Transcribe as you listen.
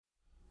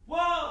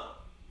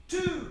2,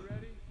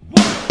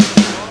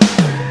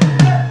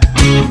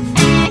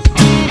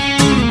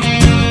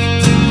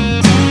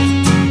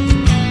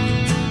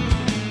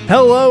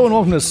 Hello and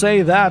welcome to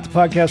Say That, the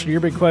podcast where your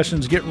big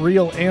questions get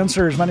real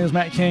answers. My name is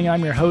Matt King.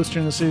 I'm your host here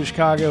in the city of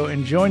Chicago,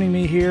 and joining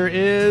me here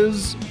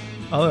is,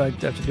 I have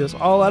to do this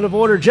all out of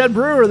order, Jed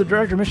Brewer, the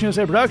director of Mission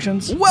USA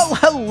Productions. Well,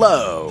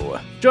 hello.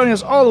 Joining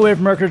us all the way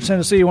from Mercantile,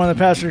 Tennessee, one of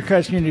the pastors of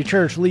Christ Community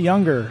Church, Lee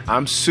Younger.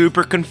 I'm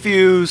super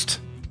confused.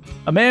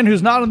 A man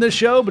who's not on this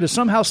show, but is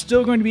somehow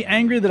still going to be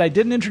angry that I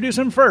didn't introduce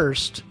him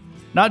first.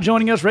 Not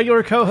joining us,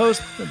 regular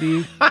co-host,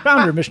 the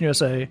founder of Mission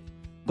USA,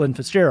 Glenn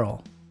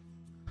Fitzgerald.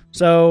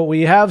 So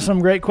we have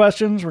some great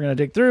questions we're going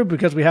to dig through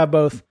because we have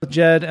both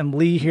Jed and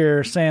Lee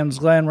here, sans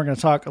Glenn. We're going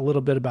to talk a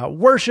little bit about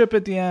worship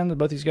at the end.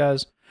 Both these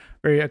guys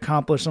very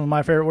accomplished, some of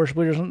my favorite worship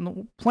leaders on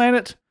the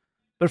planet.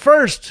 But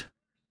first,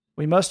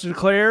 we must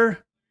declare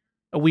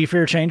a We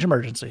Fear Change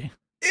emergency.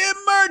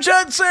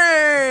 Emergency!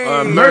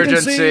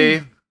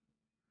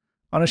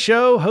 On a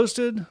show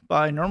hosted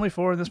by normally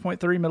 4, at this point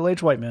 3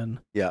 middle-aged white men.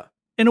 Yeah.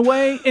 In a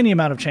way, any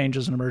amount of change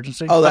is an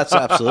emergency. Oh, that's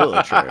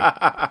absolutely true.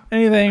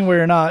 Anything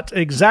we're not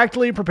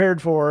exactly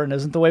prepared for and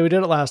isn't the way we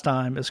did it last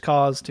time is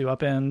cause to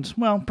upend,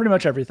 well, pretty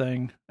much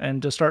everything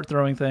and to start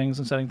throwing things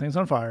and setting things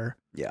on fire.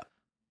 Yeah.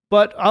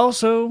 But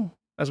also,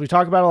 as we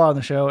talk about a lot on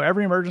the show,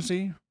 every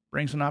emergency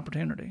brings an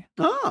opportunity.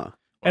 Ah.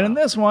 And in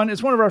this one,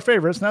 it's one of our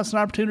favorites, and that's an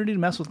opportunity to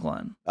mess with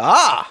Glenn.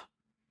 Ah.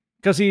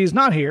 Because he's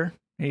not here.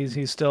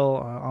 He's still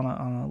on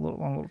a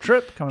little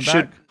trip coming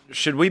back.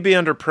 Should we be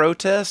under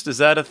protest? Is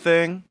that a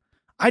thing?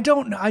 I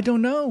don't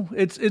know.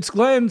 It's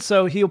Glenn,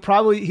 so he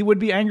would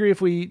be angry if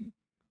we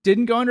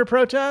didn't go under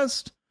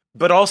protest.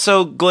 But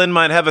also, Glenn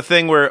might have a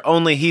thing where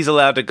only he's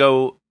allowed to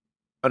go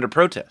under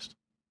protest.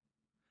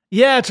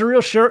 Yeah, it's a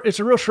real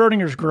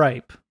Schrodinger's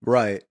gripe.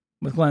 Right.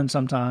 With Glenn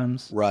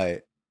sometimes.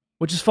 Right.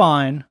 Which is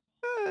fine.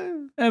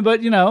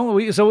 But,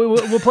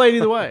 we'll play it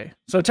either way.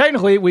 So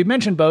technically, we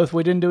mentioned both.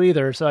 We didn't do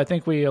either. So I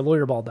think we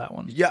lawyer-balled that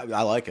one. Yeah,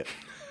 I like it.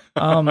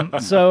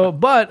 Obviously,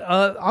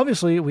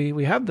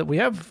 we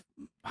have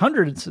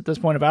hundreds at this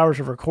point of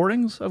hours of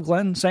recordings of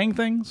Glenn saying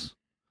things.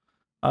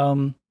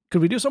 Could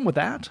we do something with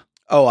that?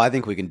 Oh, I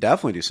think we can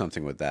definitely do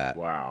something with that.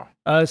 Wow.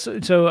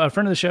 So a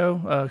friend of the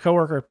show,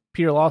 coworker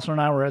Peter Lawson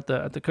and I were at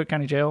the Cook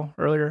County Jail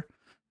earlier.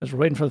 As we're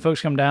waiting for the folks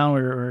to come down,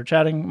 we were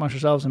chatting amongst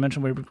ourselves and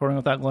mentioned we were recording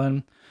without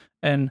Glenn.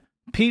 And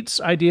Pete's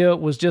idea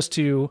was just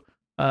to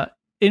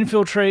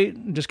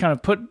infiltrate, just kind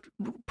of put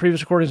previous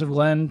recordings of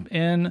Glenn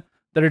in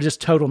that are just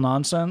total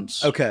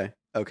nonsense. Okay.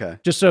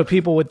 Just so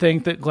people would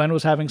think that Glenn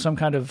was having some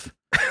kind of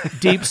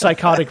deep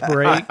psychotic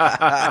break.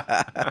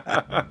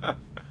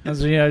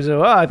 As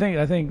I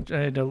think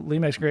Lee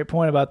makes a great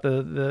point about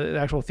the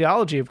actual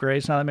theology of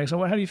grace. Now that makes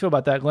sense. How do you feel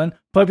about that, Glenn?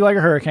 Put up you like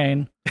a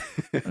hurricane.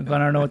 Glenn, I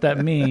don't know what that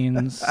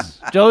means.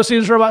 Jealousy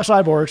is robot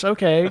cyborgs.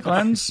 Okay,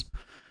 Glenn's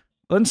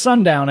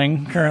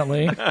sundowning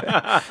currently.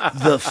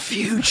 The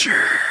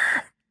future.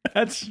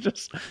 That's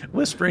just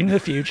whispering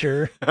the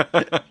future.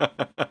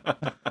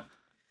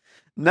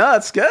 No,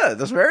 that's good.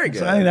 That's very good.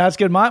 So I think that's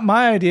good.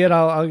 My idea, and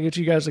I'll get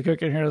you guys to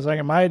cook in here in a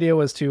second. My idea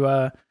was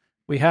to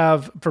we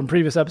have from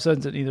previous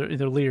episodes that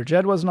either Lee or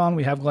Jed wasn't on.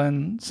 We have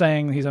Glenn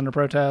saying he's under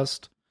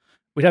protest.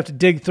 We'd have to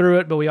dig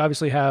through it, but we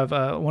obviously have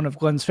one of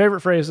Glenn's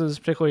favorite phrases,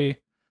 particularly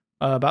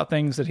about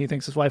things that he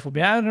thinks his wife will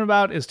be mad at him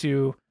about, is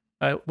to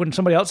when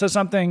somebody else says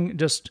something,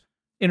 just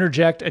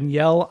interject and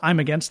yell, "I'm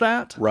against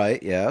that."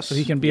 Right. Yes. So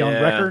he can be on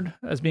record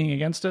as being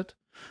against it.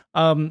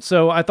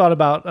 So I thought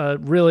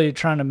about really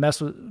trying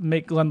to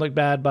make Glenn look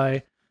bad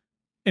by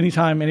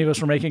anytime any of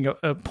us were making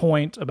a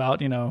point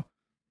about,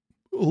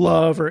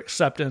 love or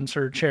acceptance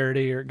or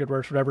charity or good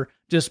works, whatever,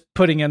 just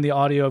putting in the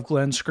audio of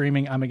Glenn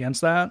screaming, "I'm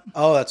against that."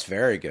 Oh, that's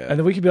very good. And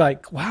then we could be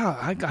like, wow,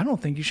 I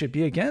don't think you should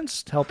be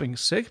against helping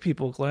sick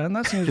people, Glenn.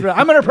 That seems real.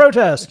 I'm under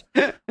protest.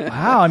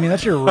 Wow. I mean,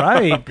 that's your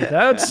right. But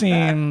that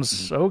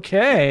seems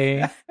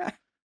okay.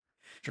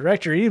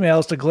 Direct your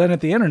emails to Glenn at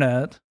the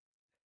internet.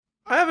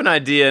 I have an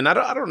idea, and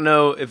I don't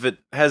know if it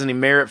has any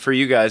merit for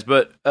you guys,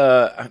 but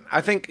I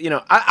think,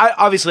 I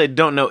obviously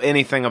don't know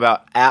anything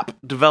about app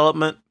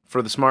development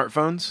for the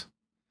smartphones.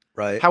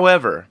 Right.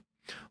 However,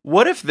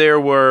 what if there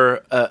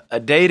were a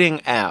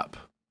dating app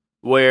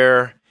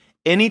where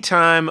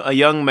anytime a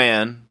young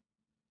man,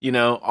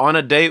 on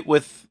a date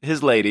with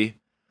his lady,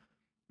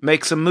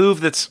 makes a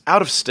move that's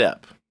out of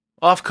step,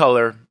 off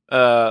color,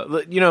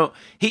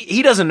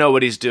 he doesn't know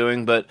what he's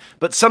doing, but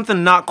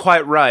something not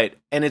quite right,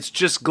 and it's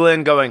just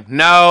Glenn going,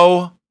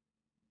 "No."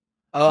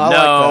 Oh,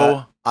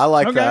 no. I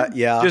like that.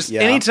 Yeah. Just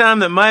anytime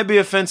that might be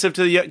offensive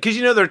to the, because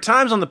there are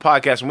times on the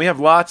podcast, and we have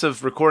lots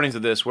of recordings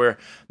of this, where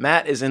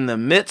Matt is in the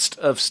midst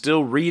of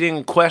still reading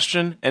a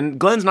question, and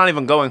Glenn's not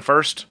even going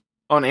first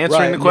on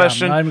answering the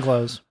question. Yeah, not even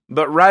close.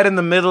 But right in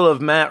the middle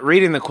of Matt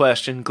reading the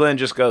question, Glenn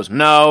just goes,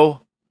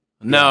 "No,"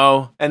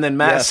 and then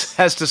Matt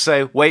has to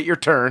say, "Wait your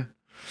turn."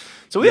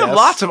 So we have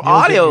lots of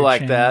audio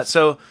like that.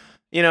 So,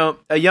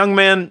 a young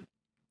man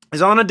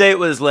is on a date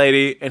with his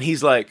lady, and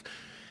he's like,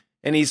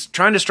 and he's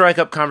trying to strike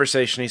up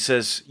conversation. He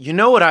says, "You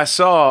know what I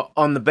saw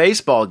on the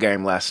baseball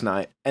game last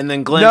night?" And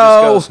then Glenn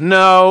just goes,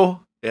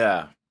 "No."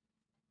 Yeah.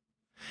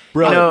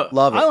 Brilliant.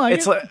 Love it. I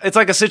like it's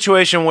like a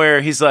situation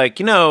where he's like,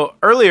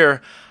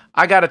 earlier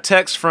I got a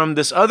text from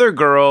this other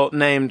girl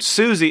named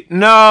Susie.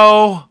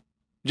 No,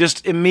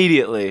 just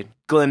immediately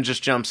Glenn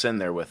just jumps in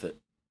there with it.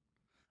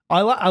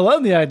 I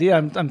love the idea.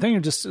 I'm thinking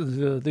of just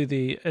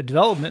the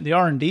development, the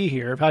R&D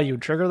here of how you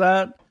would trigger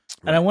that.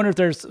 And I wonder if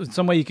there's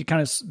some way you could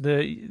kind of,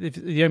 if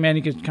the young man,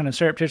 you could kind of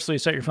surreptitiously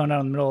set your phone down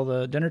in the middle of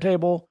the dinner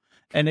table,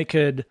 and it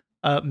could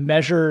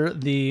measure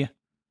the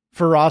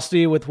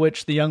ferocity with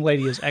which the young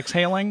lady is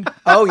exhaling.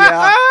 Oh,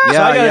 yeah.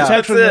 So I got a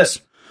text from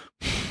this.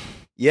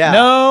 Yeah.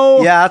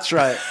 No. Yeah, that's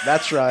right.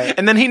 That's right.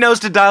 And then he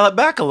knows to dial it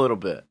back a little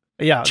bit.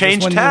 Yeah.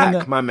 Change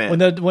tack, my man.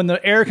 When the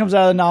air comes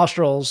out of the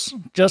nostrils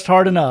just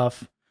hard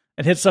enough,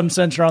 it hits some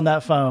sensor on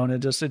that phone.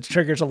 It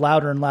triggers a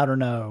louder and louder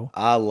no.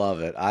 I love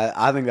it.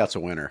 I think that's a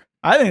winner.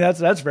 I think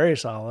that's very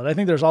solid. I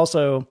think there's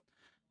also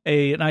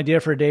an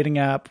idea for a dating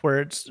app where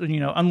it's,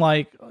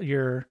 unlike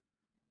your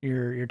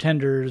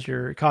Tinders,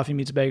 your Coffee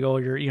Meets Bagel,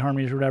 your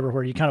eHarmonies or whatever,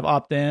 where you kind of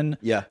opt in.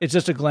 Yeah. It's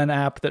just a Glenn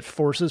app that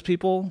forces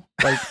people.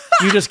 Like,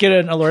 you just get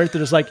an alert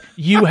that is like,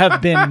 you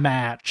have been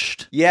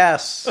matched.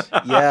 Yes.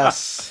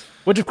 Yes.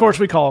 Which, of course,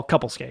 we call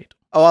couple skate.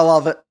 Oh, I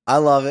love it. I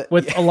love it.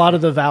 With a lot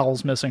of the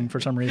vowels missing for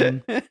some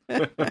reason.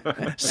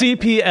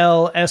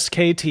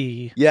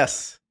 CPLSKT.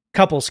 Yes.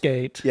 Couple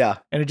skate. Yeah.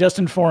 And it just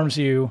informs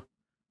you,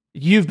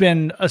 you've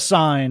been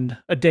assigned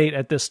a date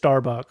at this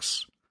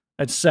Starbucks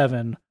at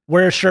 7.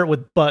 Wear a shirt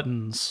with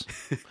buttons.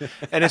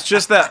 And it's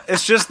just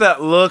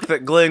that look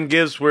that Glenn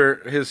gives where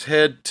his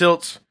head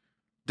tilts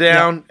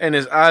down and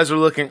his eyes are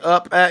looking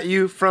up at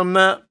you from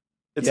that.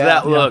 It's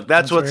that look.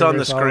 That's what's on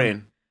the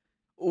screen.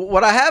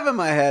 What I have in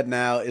my head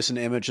now is an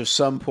image of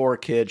some poor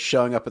kid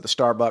showing up at the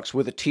Starbucks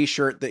with a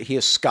T-shirt that he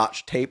has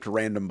scotch taped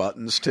random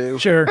buttons to.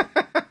 Sure.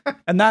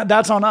 And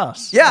that's on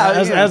us. Yeah.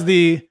 As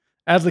the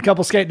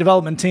couple skate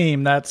development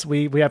team,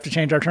 we have to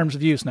change our terms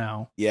of use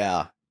now.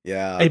 Yeah.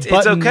 Yeah. It's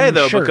okay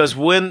though, because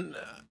when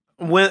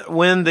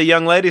the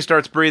young lady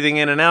starts breathing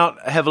in and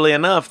out heavily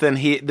enough,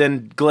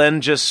 then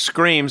Glenn just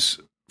screams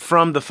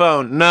from the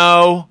phone,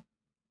 "No!"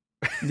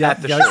 Yeah,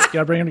 you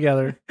gotta bring them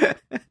together.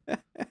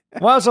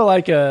 Well, also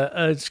like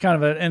it's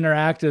kind of an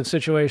interactive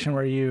situation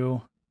where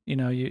you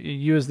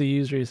as the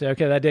user, you say,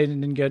 okay, that date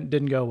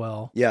didn't go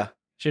well. Yeah.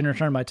 She didn't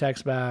return my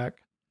text back.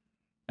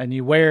 And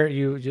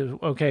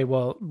okay,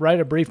 well, write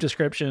a brief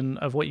description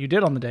of what you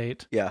did on the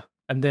date. Yeah.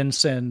 And then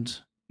send,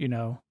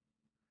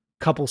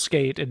 couple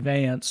skate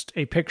advanced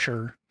a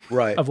picture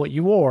of what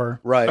you wore.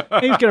 Right.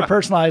 And you get a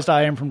personalized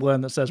IM from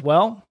Glenn that says,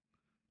 well,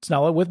 it's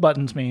not what with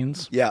buttons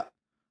means. Yeah.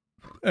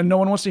 And no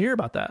one wants to hear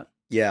about that.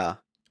 Yeah.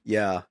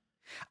 Yeah.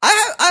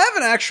 I have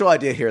an actual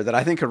idea here that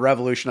I think could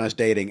revolutionize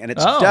dating, and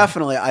it's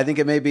definitely, I think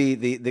it may be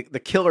the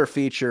killer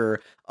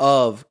feature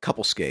of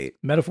couple skate.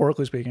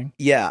 Metaphorically speaking.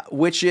 Yeah,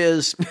 which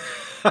is...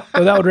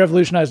 So that would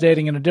revolutionize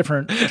dating in a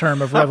different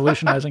term of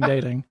revolutionizing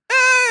dating.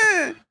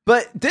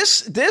 But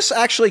this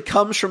actually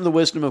comes from the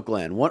wisdom of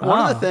Glenn. One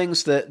of the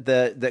things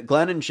that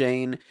Glenn and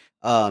Jane,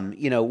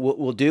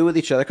 we'll do with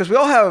each other, because we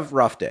all have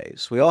rough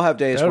days. We all have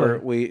days where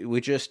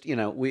we just,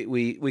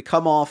 we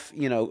come off,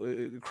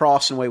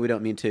 cross in a way we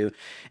don't mean to.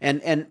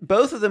 And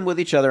both of them with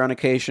each other on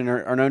occasion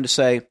are known to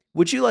say,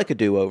 would you like a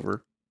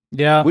do-over?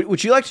 Yeah.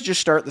 Would you like to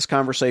just start this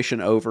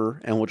conversation over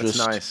and we'll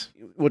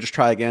just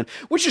try again,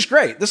 which is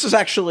great. This is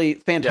actually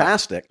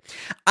fantastic.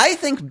 Yeah. I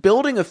think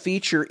building a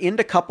feature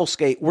into couple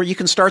skate where you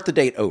can start the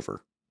date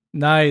over.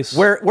 Nice.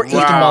 Where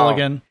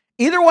mulligan.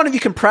 Either one of you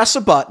can press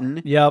a button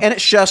and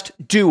it's just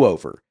do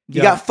over.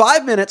 You got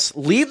 5 minutes,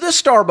 leave the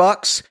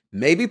Starbucks,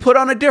 maybe put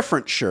on a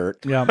different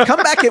shirt, come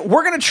back in.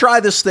 We're going to try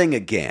this thing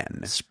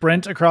again.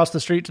 Sprint across the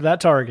street to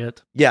that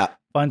Target. Yeah.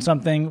 Find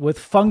something with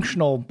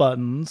functional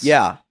buttons.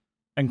 Yeah.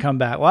 And come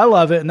back. Well, I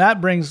love it. And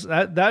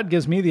that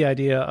gives me the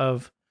idea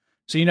of,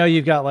 so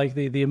you've got like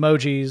the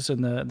emojis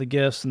and the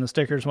GIFs and the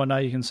stickers and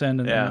whatnot you can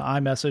send in the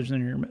iMessage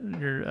and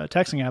your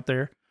texting app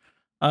there.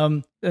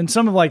 And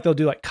some of they'll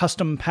do like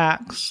custom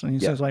packs,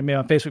 and it's like maybe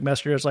on Facebook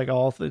Messenger, it's like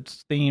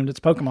it's themed, it's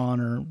Pokemon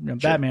or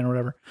Batman or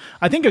whatever.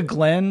 I think a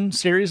Glenn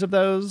series of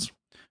those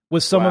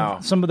with some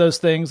of those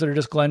things that are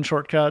just Glenn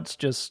shortcuts,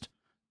 just,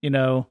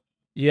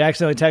 you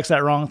accidentally text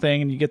that wrong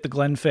thing and you get the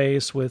Glenn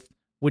face with,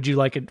 would you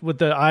like it with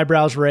the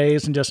eyebrows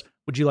raised and just,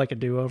 would you like a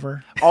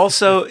do-over?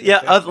 Also,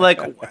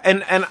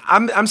 and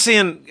I'm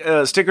seeing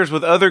stickers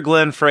with other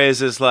Glenn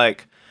phrases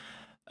like,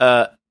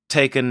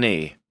 take a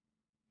knee.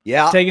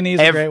 Yeah. Take a knee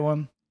is a great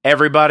one.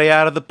 Everybody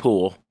out of the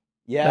pool.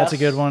 Yeah. That's a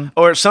good one.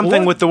 Or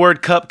something with the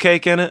word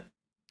cupcake in it.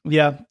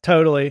 Yeah,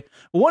 totally.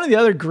 Well, one of the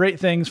other great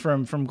things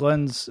from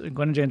Glenn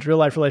and Jane's real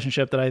life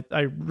relationship that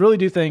I really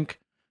do think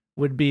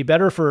would be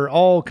better for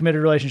all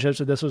committed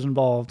relationships if this was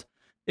involved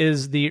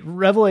is the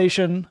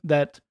revelation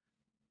that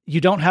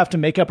you don't have to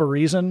make up a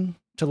reason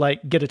to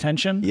get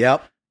attention.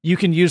 Yep. You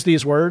can use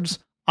these words.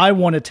 I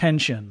want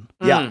attention.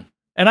 Yeah.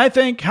 And I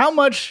think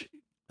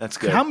that's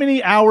good. How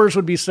many hours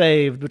would be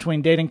saved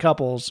between dating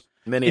couples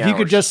if you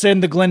could just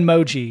send the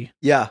Glenn-moji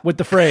with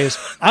the phrase,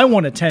 I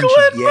want attention.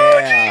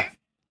 Yeah.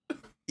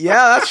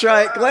 Yeah, that's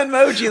right.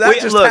 Glenmoji, that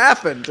just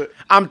happened.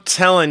 I'm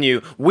telling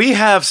you, we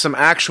have some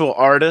actual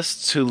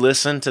artists who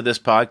listen to this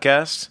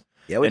podcast.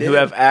 Yeah, we do. Who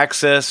have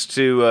access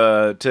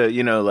to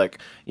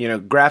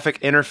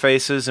graphic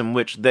interfaces in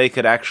which they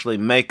could actually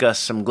make us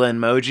some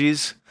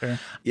Glenmojis. Sure.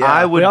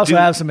 Yeah. We also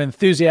have some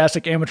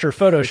enthusiastic amateur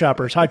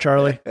photoshoppers. Hi,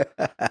 Charlie.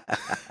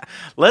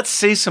 Let's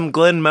see some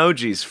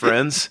Glenmojis,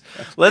 friends.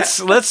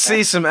 Let's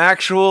see some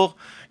actual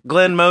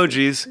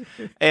Glenmojis.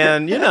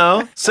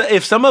 And, so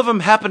if some of them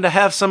happen to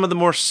have some of the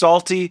more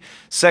salty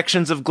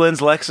sections of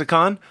Glenn's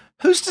lexicon,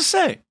 who's to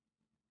say?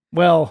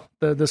 Well,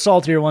 the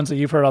saltier ones that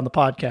you've heard on the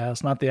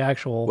podcast, not the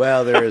actual.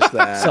 Well, there is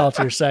that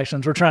saltier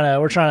sections. We're trying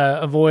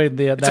to avoid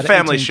that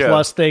family show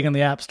plus thing in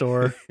the App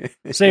Store.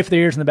 Safe the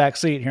ears in the back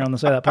seat here on the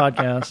Say That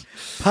Podcast.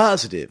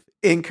 Positive,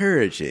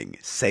 encouraging,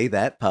 Say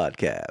That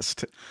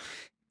Podcast.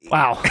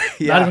 Wow,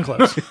 yeah. Not even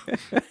close.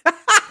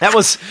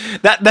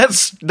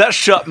 That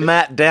shut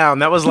Matt down.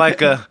 That was like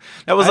he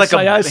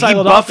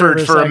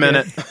buffered for a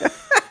minute.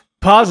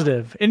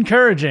 Positive,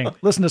 encouraging.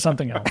 Listen to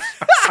something else.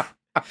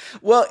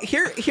 Well,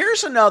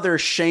 here's another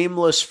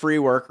shameless free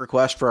work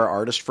request for our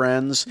artist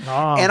friends.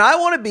 Oh. And I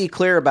want to be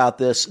clear about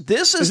this.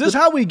 Is this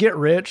how we get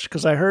rich?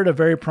 Because I heard a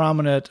very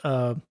prominent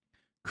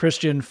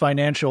Christian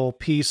financial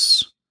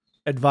peace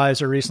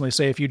advisor recently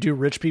say if you do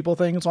rich people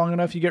things long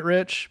enough, you get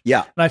rich.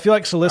 Yeah. And I feel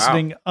like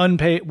soliciting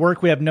unpaid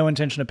work we have no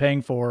intention of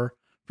paying for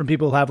from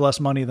people who have less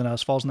money than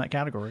us falls in that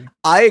category.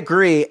 I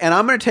agree. And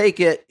I'm going to take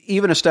it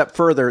even a step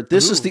further.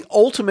 This is the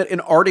ultimate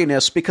in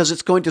artiness because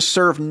it's going to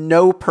serve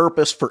no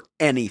purpose for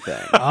anything.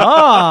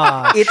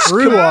 It's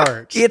true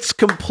art. It's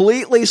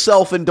completely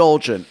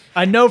self-indulgent.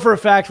 I know for a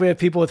fact we have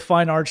people with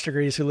fine arts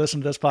degrees who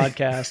listen to this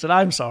podcast, and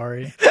I'm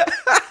sorry.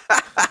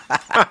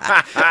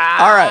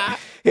 All right.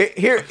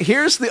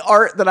 Here's the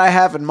art that I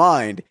have in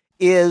mind.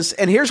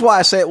 And here's why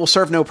I say it will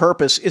serve no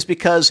purpose, is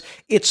because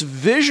it's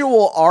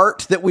visual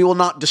art that we will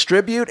not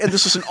distribute, and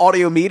this is an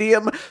audio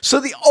medium,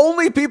 so the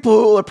only people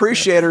who will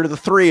appreciate it are the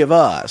three of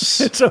us.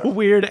 It's a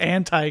weird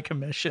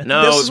anti-commission.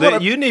 No,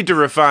 you need to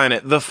refine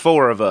it. The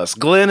four of us.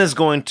 Glenn is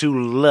going to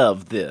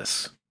love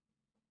this.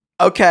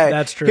 Okay.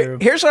 That's true.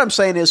 Here's what I'm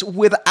saying is,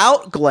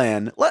 without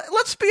Glenn,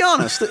 let's be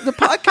honest, the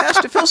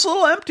podcast, it feels a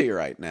little empty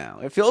right now.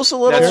 It feels a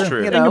little, That's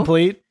true.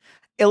 Incomplete.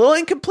 A little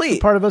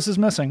incomplete. Part of us is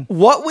missing.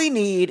 What we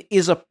need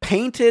is a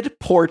painted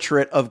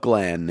portrait of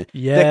Glenn that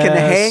can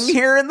hang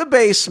here in the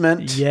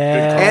basement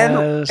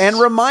and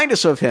remind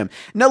us of him.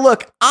 Now,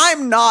 look,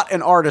 I'm not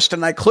an artist,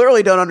 and I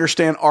clearly don't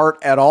understand art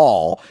at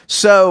all.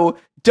 So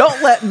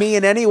don't let me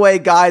in any way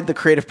guide the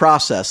creative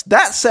process.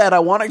 That said, I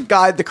want to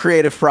guide the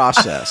creative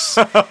process.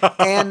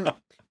 And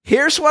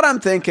here's what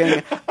I'm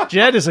thinking.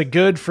 Jed is a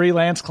good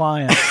freelance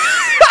client.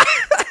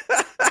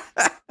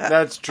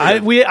 That's true.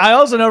 I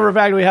also know for a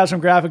fact we have some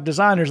graphic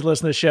designers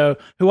listen to the show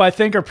who I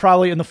think are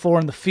probably in the floor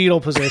in the fetal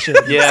position.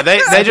 Yeah,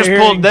 they just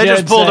pulled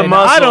a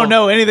muscle. I don't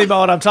know anything about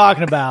what I'm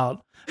talking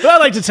about, but I'd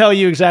like to tell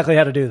you exactly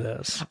how to do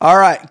this. All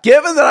right.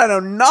 Given that I know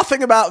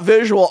nothing about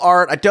visual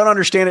art, I don't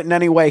understand it in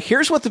any way.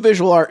 Here's what the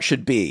visual art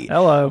should be.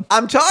 Hello.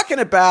 I'm talking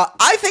about,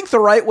 I think the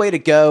right way to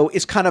go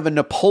is kind of a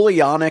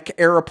Napoleonic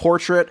era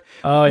portrait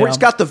where he's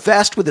got the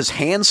vest with his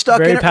hand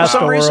stuck in it for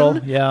some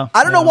reason. Yeah.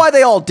 I don't know why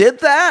they all did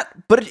that,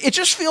 but it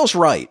just feels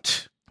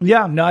right.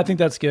 Yeah. No, I think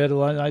that's good. A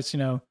lot of nice,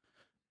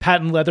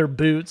 patent leather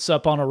boots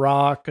up on a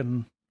rock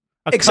and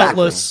a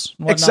cutlass.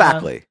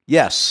 Exactly.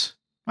 Yes.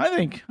 I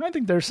think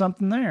there's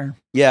something there.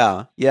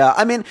 Yeah.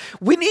 I mean,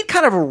 we need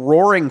kind of a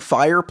roaring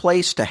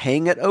fireplace to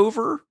hang it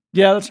over.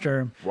 Yeah, that's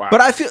true. Wow. But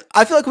I feel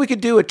like we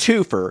could do a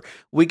twofer.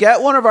 We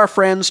get one of our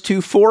friends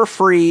to for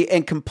free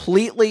and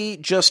completely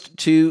just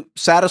to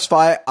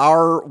satisfy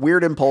our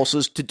weird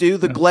impulses to do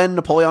the Glenn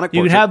Napoleonic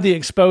portrait. You can have the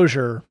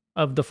exposure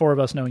of the four of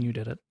us knowing you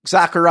did it.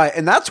 Exactly right.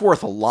 And that's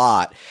worth a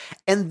lot.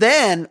 And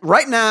then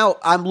right now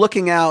I'm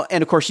looking out,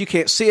 and of course you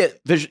can't see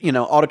it,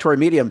 auditory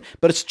medium,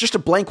 but it's just a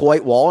blank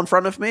white wall in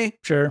front of me.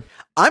 Sure.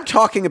 I'm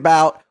talking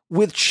about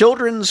with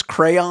children's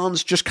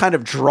crayons, just kind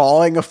of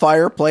drawing a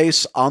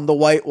fireplace on the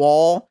white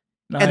wall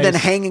and then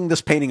hanging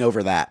this painting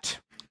over that.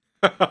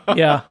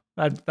 Yeah.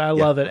 I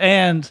love it.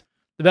 And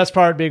the best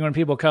part being when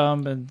people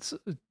come and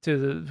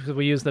because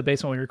we use the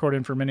basement we record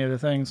in for many other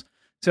things.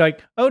 So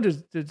like, oh,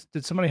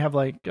 did somebody have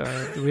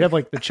do we have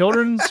the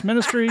children's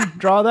ministry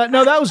draw that?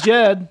 No, that was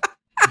Jed.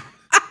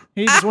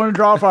 He just wanted to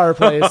draw a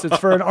fireplace. It's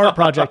for an art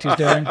project he's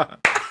doing.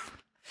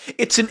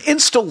 It's an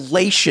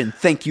installation.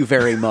 Thank you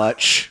very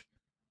much.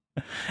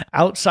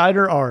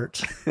 Outsider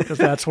art, because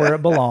that's where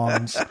it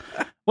belongs.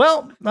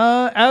 Well,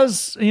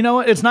 as you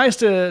know, it's nice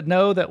to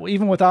know that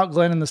even without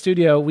Glenn in the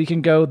studio, we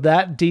can go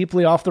that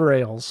deeply off the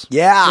rails.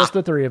 Yeah. Just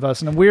the three of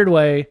us. In a weird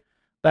way,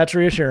 that's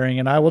reassuring,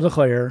 and I will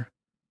declare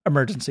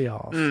emergency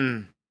off.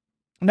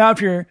 Now,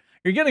 if you're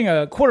getting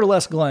a quarter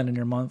less Glenn in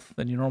your month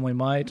than you normally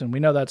might, and we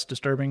know that's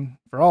disturbing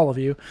for all of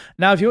you.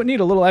 Now, if you need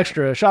a little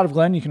extra shot of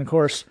Glenn, you can, of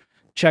course,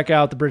 check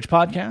out the Bridge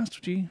Podcast,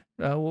 which he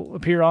will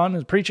appear on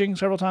as preaching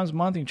several times a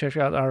month. You can check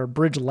out our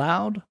Bridge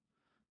Loud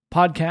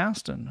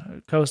podcast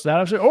and host that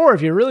episode. Or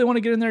if you really want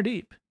to get in there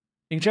deep,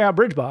 you can check out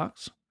Bridge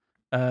Box,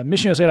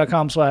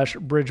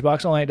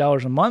 MissionUSA.com/bridgebox, only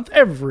 $8 a month.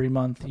 Every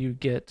month you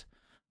get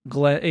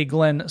a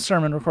Glenn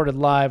sermon recorded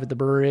live at the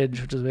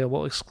Bridge, which is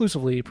available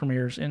exclusively,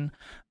 premieres in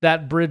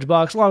that Bridge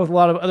box, along with a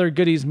lot of other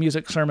goodies,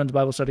 music, sermons,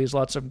 Bible studies,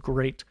 lots of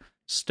great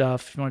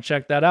stuff. If you want to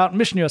check that out,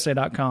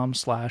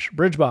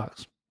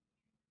 MissionUSA.com/bridgebox.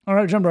 All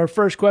right, jump to our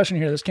first question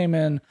here. This came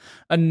in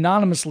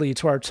anonymously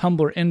to our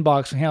Tumblr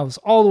inbox, and have this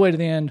all the way to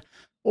the end.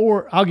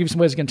 Or I'll give you some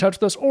ways to get in touch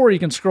with us, or you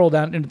can scroll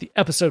down into the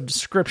episode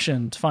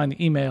description to find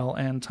the email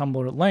and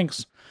Tumblr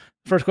links.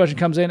 First question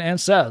comes in and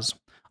says,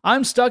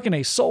 I'm stuck in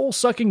a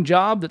soul-sucking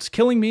job that's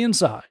killing me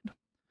inside.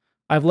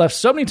 I've left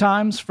so many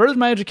times, furthered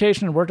my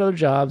education and worked other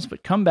jobs,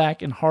 but come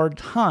back in hard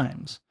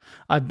times.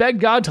 I've begged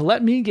God to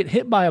let me get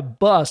hit by a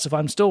bus if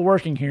I'm still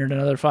working here in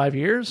another 5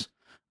 years.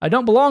 I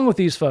don't belong with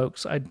these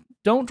folks. I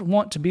don't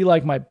want to be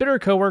like my bitter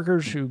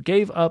coworkers who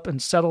gave up and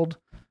settled,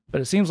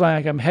 but it seems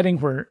like I'm heading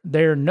where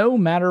there no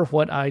matter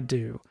what I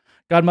do.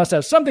 God must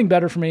have something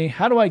better for me.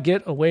 How do I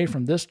get away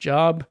from this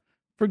job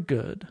for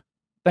good?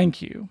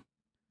 Thank you.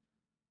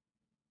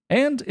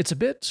 And it's a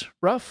bit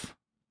rough.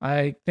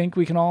 I think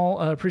we can all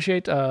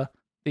appreciate the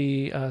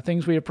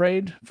things we have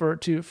prayed for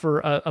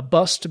a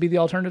bus to be the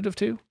alternative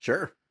to.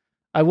 Sure.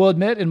 I will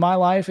admit, in my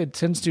life, it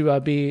tends to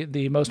be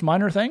the most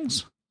minor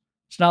things.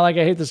 It's not like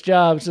I hate this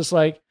job. It's just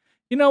like,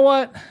 you know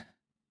what?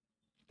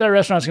 That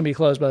restaurant's going to be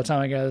closed by the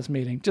time I get out of this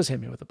meeting. Just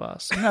hit me with a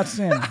bus. And that's,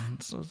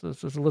 it's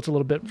a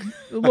little bit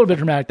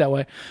dramatic that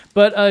way.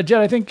 But Jed,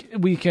 I think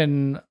we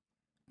can,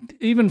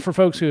 even for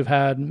folks who have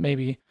had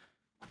maybe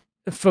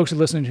folks who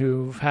listening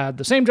who've had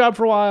the same job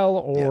for a while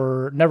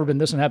or never been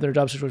this unhappy in their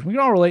job situation, we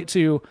can all relate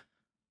to,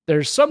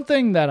 there's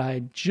something that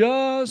I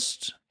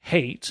just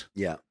hate.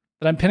 Yeah.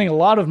 That I'm pinning a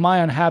lot of my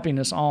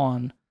unhappiness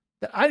on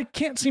that I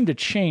can't seem to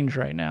change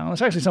right now.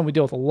 It's actually something we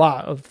deal with a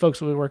lot of folks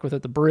that we work with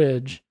at the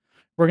Bridge,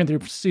 working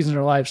through seasons of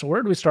their life. So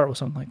where do we start with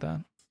something like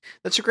that?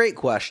 That's a great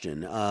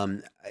question.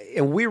 And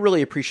we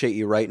really appreciate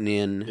you writing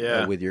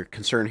in with your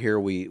concern here.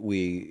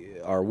 We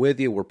are with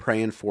you. We're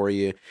praying for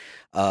you.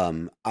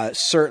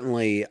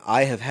 Certainly,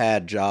 I have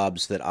had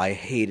jobs that I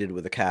hated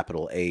with a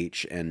capital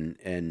H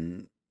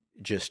and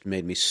just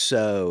made me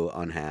so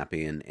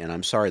unhappy. And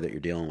I'm sorry that you're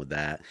dealing with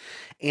that.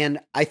 And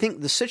I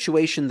think the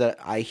situation that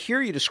I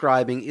hear you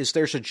describing is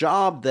there's a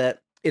job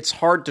that it's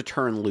hard to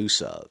turn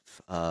loose of.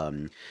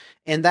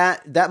 And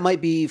that might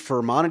be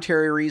for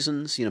monetary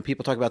reasons. You know,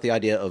 people talk about the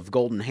idea of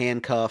golden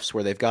handcuffs,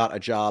 where they've got a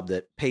job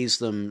that pays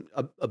them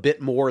a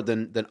bit more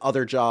than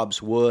other jobs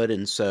would,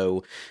 and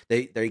so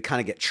they kind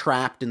of get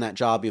trapped in that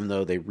job, even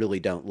though they really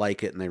don't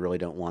like it and they really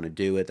don't want to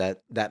do it.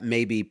 That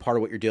may be part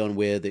of what you're dealing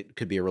with. It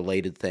could be a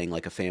related thing,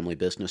 like a family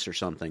business or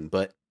something,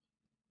 but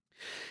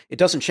it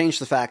doesn't change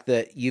the fact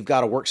that you've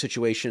got a work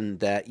situation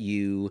that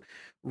you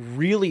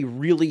really,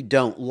 really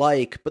don't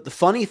like. But the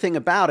funny thing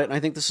about it, and I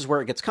think this is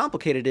where it gets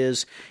complicated,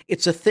 is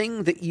it's a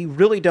thing that you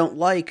really don't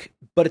like,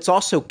 but it's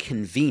also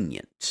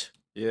convenient.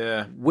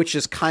 Yeah. Which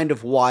is kind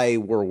of why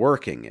we're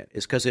working it,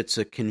 is because it's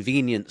a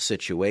convenient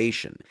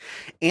situation.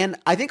 And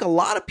I think a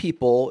lot of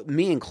people,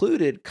 me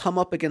included, come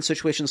up against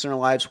situations in their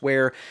lives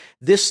where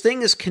this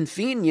thing is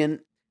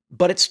convenient,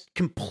 but it's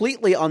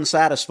completely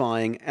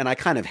unsatisfying, and I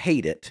kind of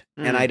hate it,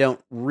 and I don't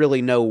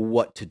really know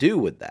what to do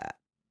with that.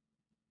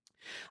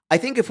 I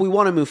think if we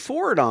want to move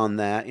forward on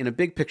that in a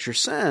big picture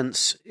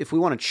sense, if we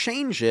want to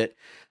change it,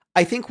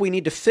 I think we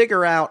need to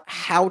figure out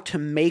how to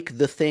make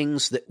the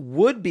things that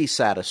would be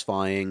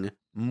satisfying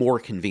more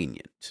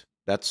convenient.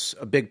 That's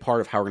a big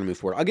part of how we're going to move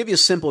forward. I'll give you a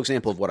simple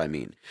example of what I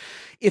mean.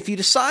 If you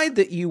decide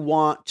that you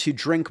want to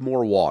drink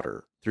more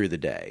water through the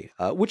day,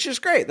 which is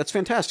great. That's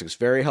fantastic. It's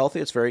very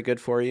healthy. It's very good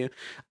for you.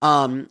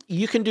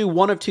 You can do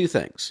one of two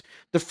things.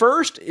 The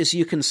first is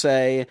you can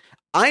say,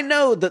 I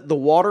know that the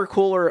water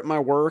cooler at my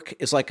work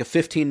is like a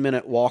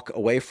 15-minute walk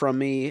away from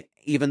me,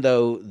 even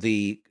though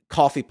the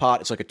coffee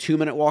pot is like a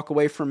 2-minute walk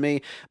away from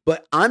me,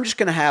 but I'm just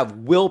going to have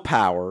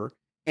willpower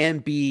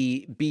and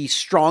be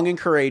strong and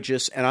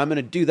courageous, and I'm going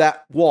to do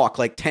that walk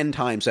like 10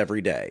 times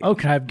every day. Oh,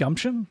 can I have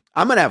gumption?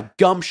 I'm going to have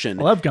gumption.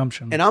 I love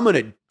gumption. And I'm going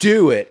to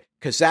do it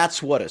because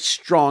that's what a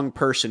strong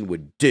person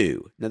would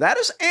do. Now, that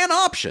is an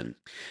option.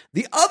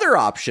 The other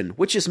option,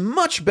 which is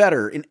much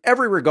better in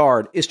every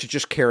regard, is to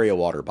just carry a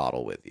water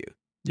bottle with you.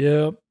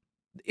 Yep.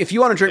 If you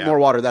want to drink more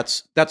water,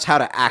 that's how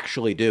to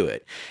actually do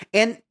it.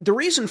 And the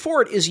reason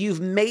for it is you've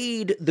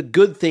made the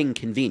good thing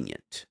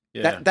convenient.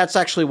 Yeah. That's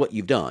actually what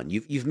you've done.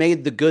 You've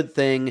made the good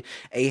thing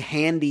a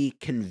handy,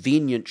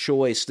 convenient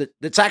choice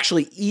that's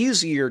actually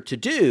easier to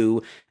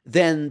do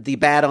than the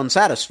bad,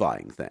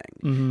 unsatisfying thing.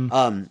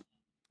 Mm-hmm.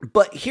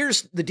 But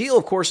here's the deal,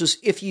 of course, is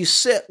if you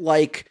sit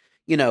like,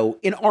 you know,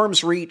 in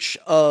arm's reach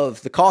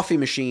of the coffee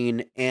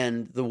machine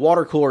and the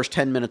water cooler is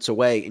 10 minutes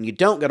away and you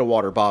don't get a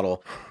water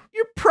bottle,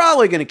 you're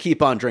probably going to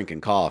keep on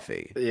drinking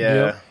coffee. Yeah.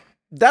 Yep.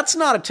 That's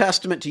not a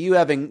testament to you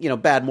having, you know,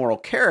 bad moral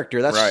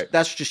character.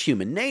 That's just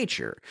human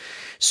nature.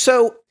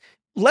 So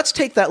let's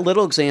take that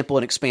little example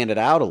and expand it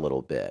out a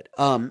little bit.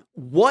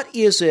 What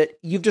is it?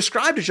 You've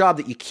described a job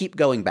that you keep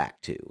going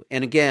back to.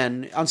 And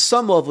again, on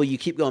some level, you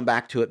keep going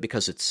back to it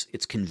because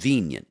it's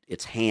convenient.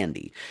 It's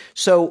handy.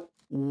 So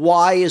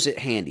Why is it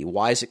handy?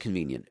 Why is it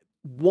convenient?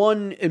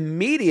 One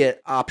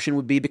immediate option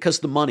would be because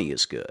the money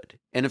is good.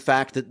 And in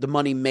fact, that the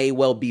money may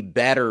well be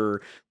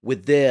better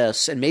with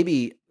this, and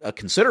maybe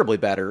considerably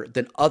better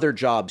than other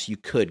jobs you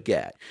could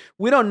get.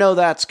 We don't know,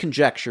 that's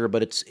conjecture,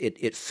 but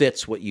it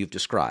fits what you've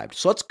described.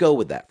 So let's go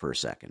with that for a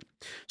second.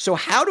 So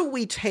how do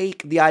we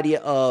take the idea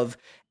of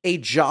a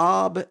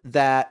job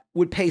that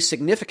would pay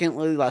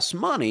significantly less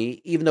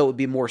money, even though it would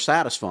be more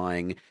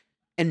satisfying,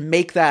 and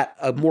make that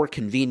a more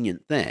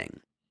convenient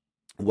thing?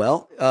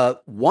 Well,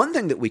 one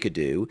thing that we could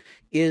do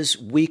is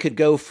we could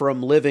go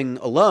from living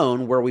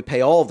alone, where we pay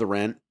all of the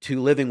rent,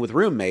 to living with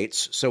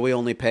roommates, so we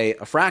only pay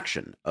a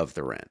fraction of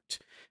the rent.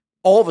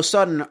 All of a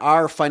sudden,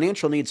 our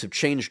financial needs have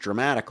changed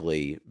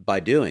dramatically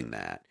by doing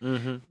that.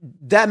 Mm-hmm.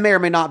 That may or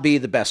may not be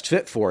the best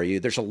fit for you.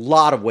 There's a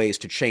lot of ways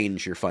to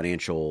change your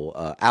financial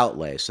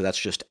outlay, so that's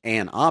just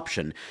an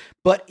option.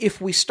 But if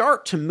we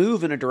start to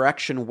move in a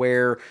direction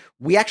where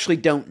we actually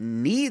don't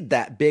need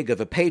that big of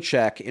a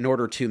paycheck in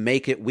order to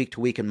make it week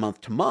to week and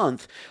month to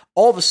month,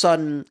 all of a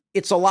sudden,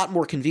 it's a lot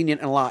more convenient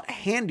and a lot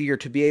handier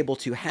to be able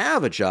to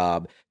have a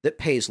job that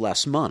pays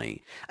less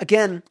money.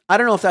 Again, I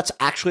don't know if that's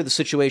actually the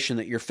situation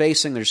that you're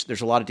facing.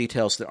 There's a lot of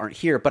details that aren't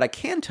here, but I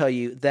can tell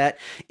you that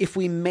if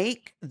we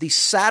make the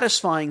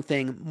satisfying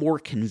thing more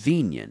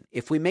convenient,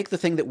 if we make the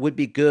thing that would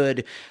be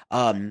good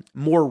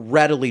more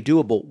readily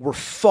doable, we're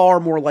far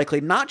more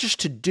likely not just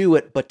to do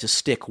it, but to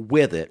stick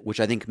with it, which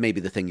I think may be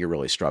the thing you're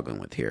really struggling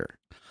with here.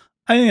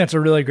 I think that's a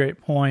really great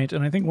point.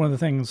 And I think one of the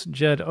things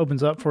Jed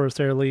opens up for us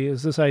there, Lee,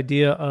 is this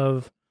idea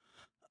of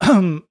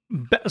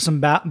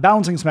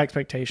balancing some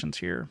expectations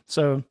here.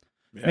 So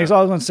he's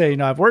always going to say,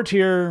 I've worked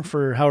here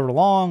for however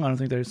long. I don't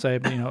think they would say,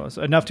 but, it's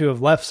enough to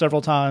have left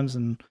several times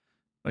and,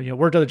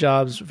 worked other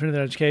jobs, finished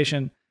their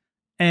education.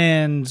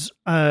 And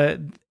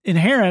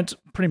inherent,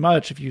 pretty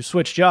much, if you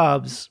switch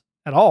jobs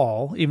at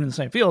all, even in the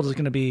same field, is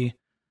going to be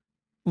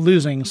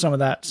losing some of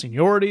that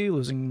seniority,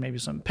 losing maybe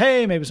some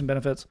pay, maybe some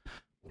benefits.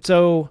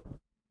 So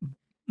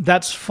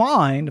that's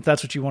fine if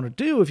that's what you want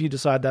to do, if you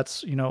decide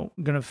that's, going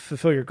to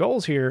fulfill your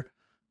goals here.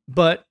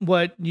 But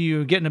what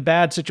you get in a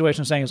bad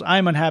situation saying is,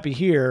 I'm unhappy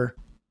here,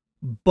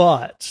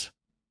 but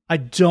I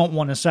don't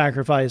want to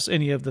sacrifice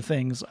any of the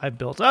things I've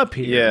built up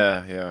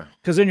here. Yeah.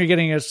 Because then you're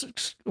getting a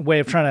way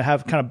of trying to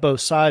have kind of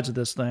both sides of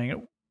this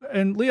thing.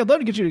 And Lee, I'd love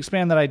to get you to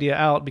expand that idea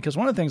out, because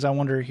one of the things I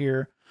wonder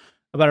here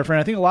about our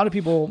friend, I think a lot of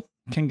people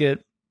can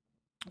get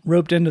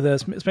roped into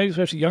this,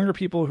 especially younger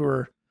people who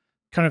are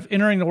kind of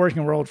entering the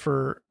working world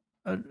for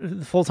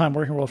the full-time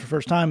working world for the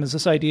first time, is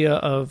this idea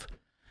of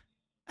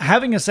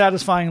having a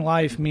satisfying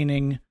life,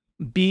 meaning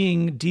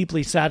being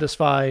deeply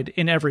satisfied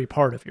in every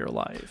part of your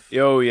life.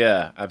 Oh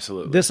yeah,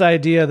 absolutely. This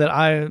idea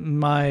that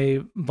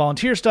my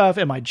volunteer stuff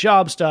and my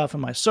job stuff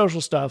and my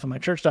social stuff and my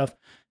church stuff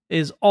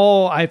is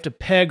all, I have to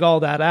peg all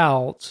that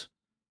out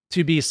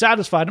to be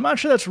satisfied. I'm not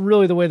sure that's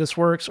really the way this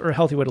works, or a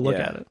healthy way to look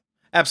at it.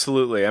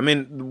 Absolutely. I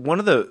mean, one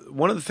of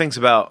the things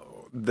about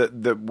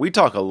that we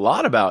talk a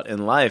lot about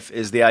in life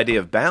is the idea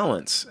of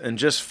balance, and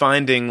just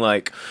finding,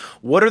 like,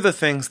 what are the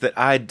things that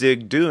I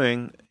dig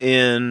doing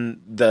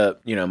in the,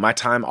 my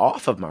time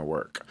off of my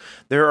work.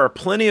 There are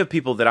plenty of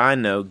people that I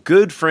know,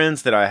 good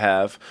friends that I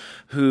have,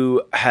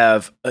 who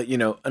have,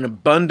 an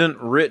abundant,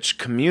 rich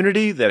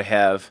community, that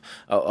have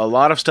a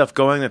lot of stuff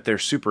going that they're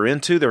super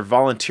into. Their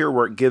volunteer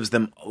work gives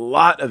them a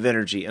lot of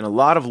energy and a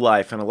lot of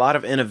life and a lot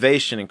of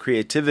innovation and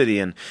creativity,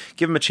 and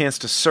give them a chance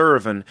to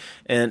serve and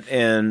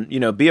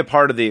be a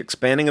part of the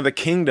expanding of the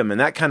kingdom and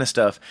that kind of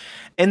stuff.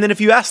 And then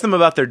if you ask them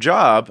about their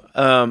job,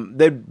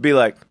 they'd be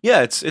like,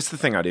 yeah, it's the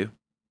thing I do,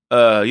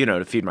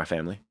 to feed my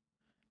family.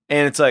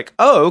 And it's like,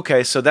 oh,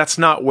 okay, so that's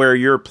not where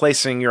you're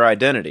placing your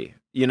identity,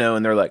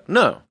 and they're like,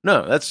 no,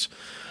 that's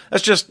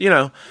just,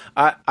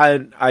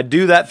 I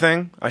do that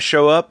thing. I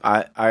show up,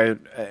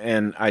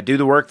 I do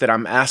the work that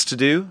I'm asked to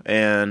do,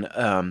 and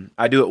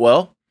I do it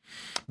well.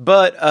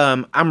 But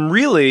I'm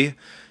really,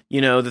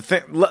 the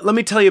thing. Let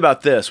me tell you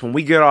about this. When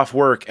we get off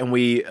work and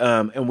we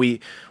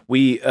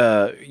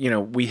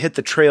hit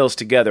the trails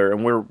together,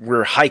 and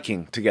we're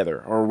hiking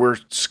together, or we're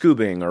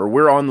scubaing, or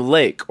we're on the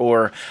lake,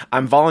 or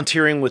I'm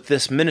volunteering with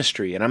this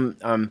ministry, and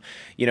I'm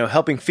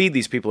helping feed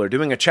these people, or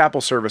doing a chapel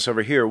service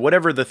over here,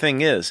 whatever the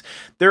thing is.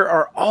 There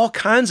are all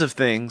kinds of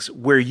things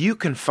where you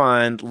can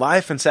find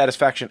life and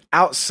satisfaction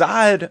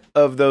outside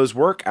of those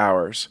work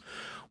hours,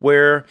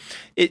 where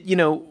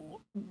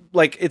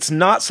it's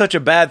not such a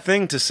bad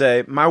thing to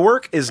say, my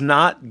work is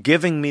not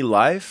giving me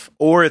life,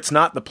 or it's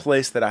not the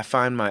place that I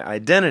find my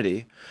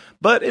identity,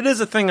 but it is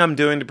a thing I'm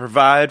doing to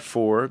provide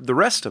for the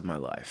rest of my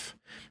life.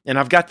 And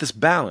I've got this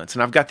balance,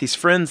 and I've got these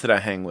friends that I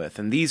hang with,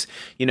 and these,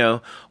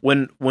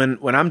 when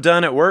I'm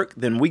done at work,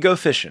 then we go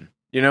fishing,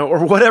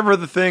 or whatever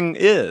the thing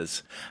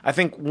is. I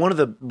think one of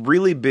the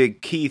really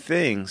big key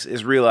things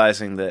is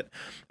realizing that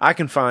I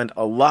can find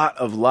a lot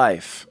of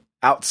life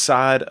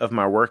outside of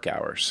my work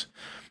hours.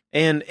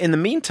 And in the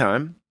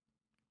meantime,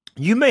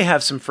 You may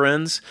have some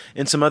friends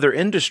in some other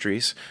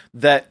industries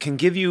that can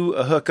give you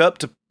a hook up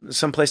to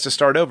some place to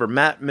start over.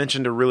 Matt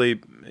mentioned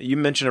you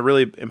mentioned a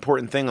really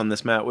important thing on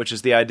this, Matt, which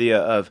is the idea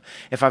of,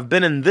 if I've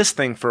been in this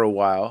thing for a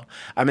while,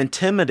 I'm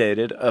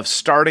intimidated of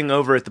starting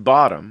over at the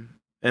bottom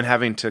and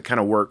having to kind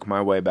of work my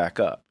way back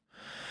up.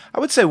 I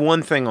would say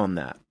one thing on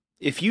that.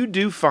 If you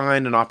do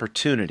find an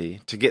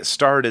opportunity to get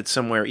started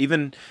somewhere,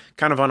 even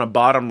kind of on a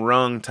bottom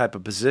rung type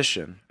of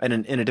position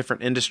in a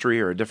different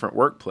industry or a different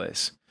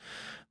workplace,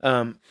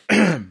 one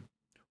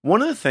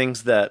of the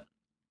things that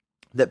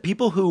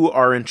people who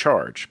are in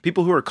charge,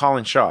 people who are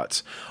calling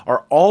shots,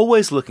 are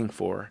always looking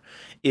for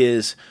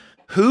is,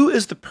 who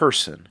is the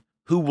person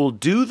who will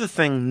do the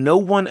thing no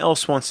one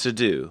else wants to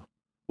do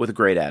with a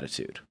great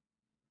attitude.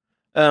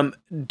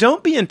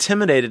 Don't be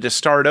intimidated to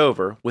start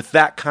over with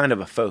that kind of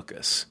a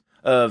focus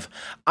of,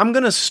 I'm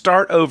going to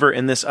start over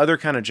in this other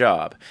kind of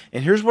job,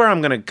 and here's where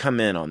I'm going to come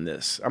in on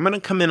this. I'm going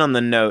to come in on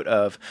the note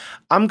of,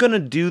 I'm going to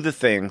do the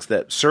things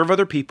that serve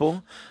other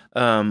people,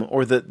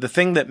 or the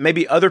thing that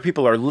maybe other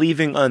people are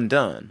leaving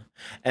undone,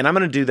 and I'm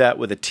going to do that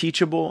with a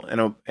teachable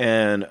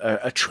and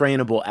a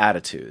trainable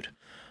attitude.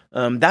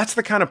 That's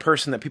the kind of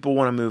person that people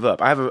want to move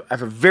up. I have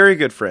a very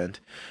good friend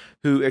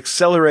who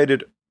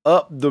accelerated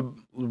up the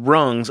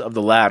rungs of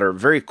the ladder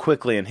very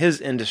quickly in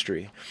his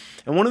industry.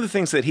 And one of the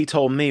things that he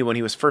told me when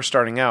he was first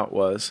starting out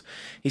was,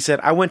 he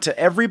said, I went to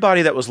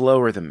everybody that was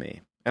lower than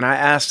me, and I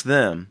asked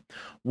them,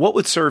 what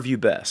would serve you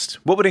best?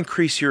 What would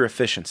increase your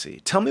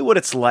efficiency? Tell me what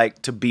it's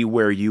like to be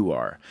where you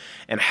are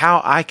and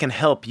how I can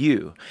help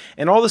you.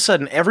 And all of a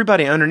sudden,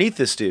 everybody underneath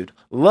this dude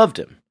loved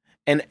him,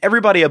 and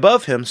everybody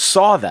above him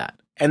saw that,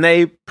 and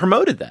they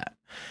promoted that.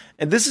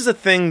 And this is a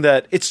thing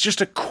that, it's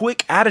just a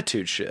quick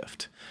attitude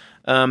shift.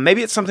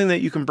 Maybe it's something that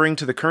you can bring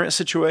to the current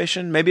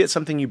situation. Maybe it's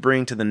something you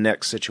bring to the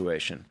next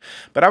situation.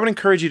 But I would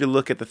encourage you to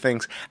look at the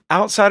things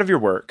outside of your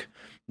work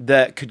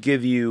that could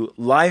give you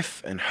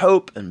life and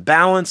hope and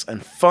balance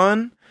and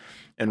fun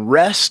and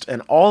rest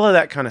and all of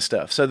that kind of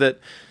stuff. So that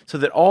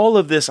all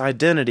of this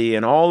identity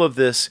and all of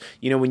this,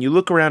 when you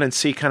look around and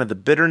see kind of the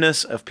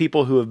bitterness of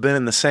people who have been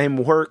in the same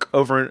work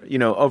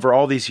over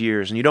all these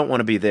years, and you don't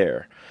want to be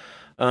there.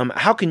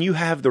 How can you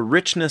have the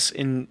richness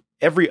in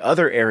every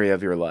other area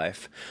of your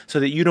life so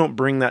that you don't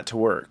bring that to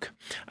work?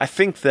 I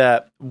think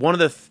that one of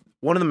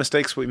the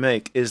mistakes we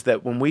make is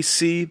that when we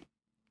see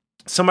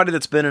somebody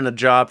that's been in a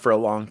job for a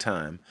long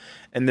time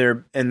and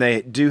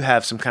they do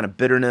have some kind of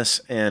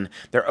bitterness and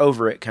they're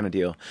over it kind of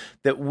deal,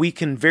 that we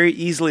can very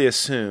easily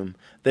assume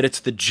that it's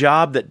the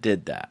job that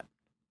did that,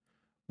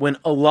 when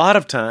a lot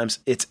of times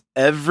it's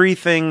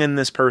everything in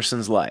this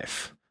person's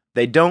life.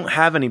 They don't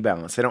have any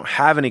balance. They don't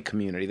have any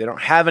community. They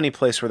don't have any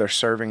place where they're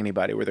serving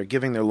anybody, where they're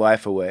giving their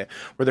life away,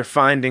 where they're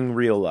finding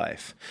real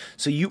life.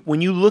 So when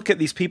you look at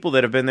these people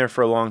that have been there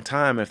for a long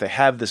time, if they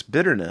have this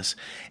bitterness,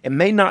 it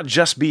may not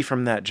just be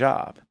from that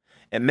job.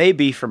 It may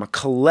be from a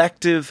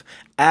collective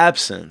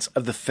absence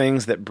of the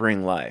things that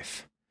bring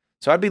life.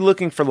 So I'd be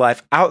looking for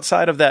life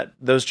outside of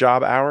those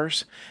job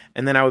hours,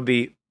 and then I would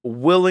be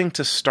willing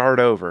to start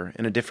over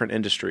in a different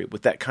industry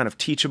with that kind of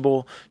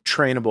teachable,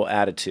 trainable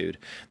attitude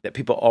that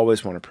people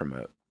always want to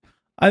promote.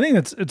 I think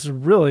it's a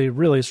really,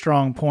 really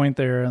strong point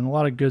there, and a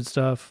lot of good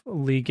stuff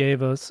Lee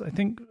gave us. I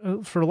think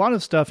for a lot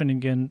of stuff, and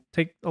again,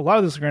 take a lot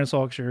of this with a grain of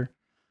salt, 'cause you're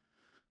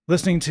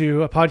listening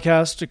to a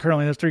podcast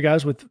currently has 3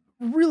 guys with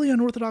really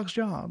unorthodox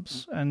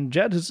jobs, and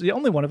Jed is the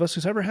only one of us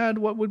who's ever had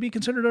what would be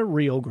considered a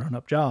real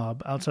grown-up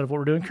job outside of what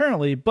we're doing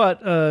currently.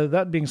 But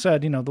that being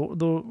said,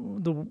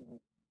 the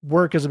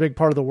work is a big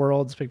part of the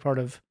world. It's a big part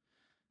of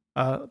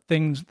the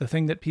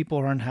thing that people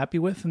are unhappy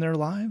with in their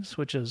lives,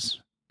 which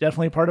is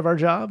definitely part of our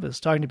job, is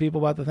talking to people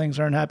about the things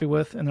they're unhappy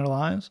with in their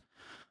lives.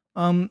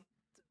 Some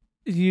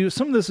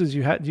of this is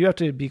you have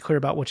to be clear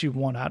about what you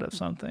want out of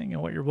something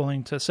and what you're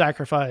willing to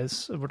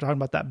sacrifice. We're talking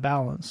about that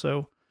balance.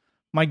 So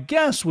my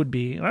guess would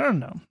be,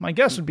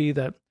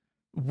 that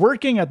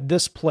working at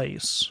this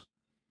place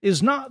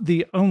is not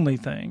the only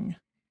thing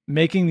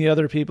making the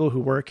other people who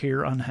work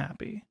here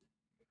unhappy.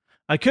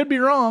 I could be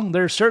wrong.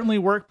 There's certainly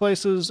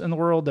workplaces in the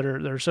world that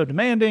are so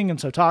demanding and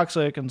so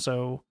toxic and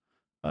so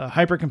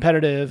hyper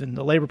competitive, and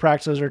the labor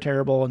practices are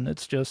terrible, and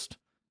it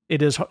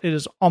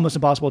is almost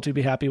impossible to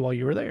be happy while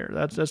you were there.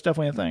 That's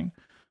definitely a thing.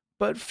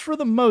 But for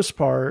the most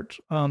part,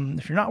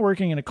 if you're not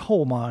working in a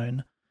coal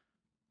mine,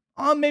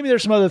 maybe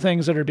there's some other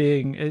things that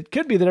it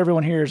could be that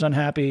everyone here is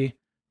unhappy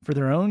for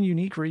their own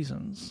unique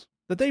reasons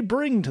that they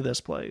bring to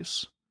this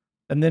place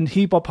and then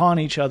heap upon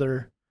each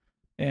other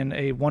in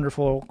a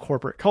wonderful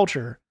corporate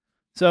culture.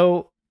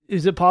 So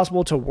is it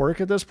possible to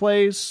work at this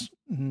place,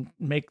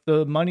 make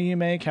the money you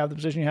make, have the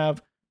position you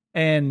have,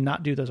 and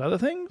not do those other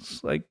things?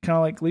 Like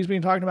Lee's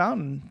been talking about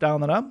and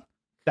dialing that up.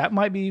 That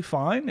might be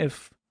fine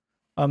if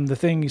the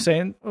thing he's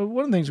saying,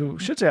 one of the things we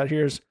should say out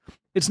here is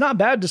it's not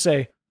bad to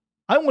say,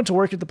 I want to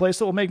work at the place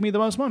that will make me the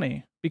most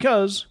money,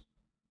 because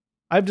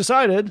I've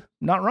decided,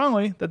 not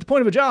wrongly, that the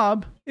point of a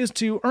job is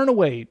to earn a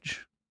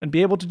wage and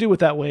be able to do with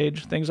that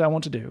wage things I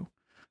want to do,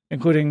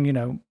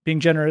 including,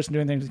 being generous and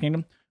doing things in the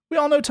kingdom. we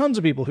all know tons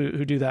of people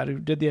who do that, who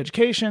did the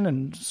education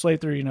and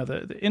slaved through,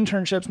 the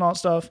internships and all that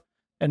stuff.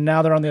 And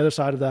now they're on the other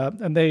side of that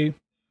and they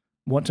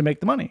want to make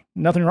the money.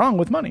 Nothing wrong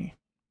with money.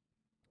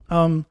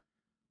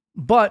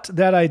 But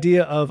that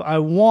idea of I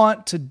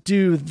want to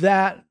do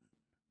that,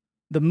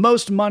 the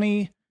most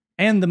money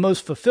and the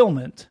most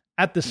fulfillment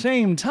at the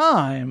same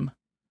time,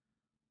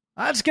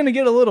 that's going to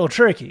get a little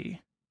tricky.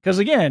 Because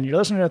again, you're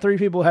listening to three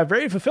people who have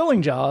very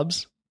fulfilling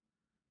jobs.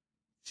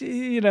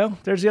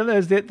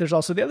 There's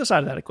also the other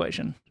side of that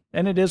equation,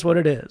 and it is what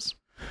it is.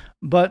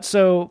 But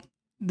so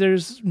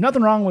there's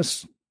nothing wrong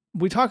with,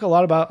 we talk a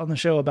lot about on the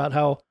show about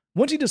how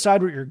once you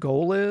decide what your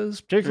goal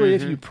is, particularly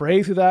if you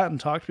pray through that and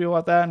talk to people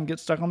about that and get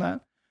stuck on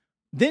that,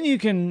 then you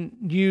can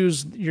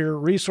use your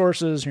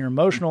resources, your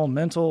emotional,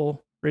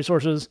 mental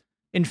resources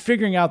in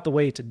figuring out the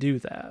way to do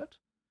that.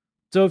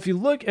 So if you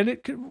look, and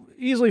it could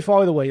easily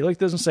fall either way, you look at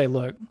this and say,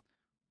 look,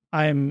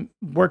 I'm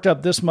worked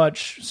up this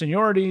much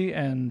seniority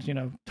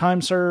and,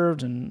 time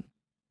served and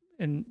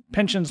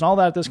pensions and all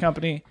that at this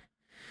company.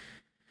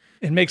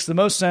 It makes the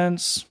most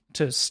sense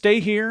to stay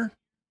here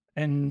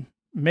and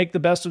make the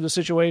best of the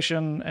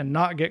situation and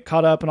not get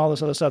caught up in all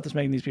this other stuff that's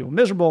making these people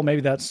miserable.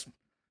 Maybe that's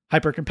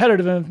hyper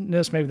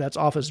competitiveness. Maybe that's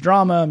office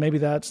drama. Maybe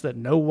that's that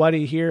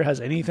nobody here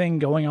has anything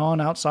going on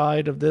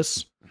outside of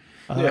this,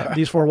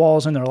 these four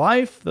walls in their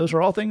life. Those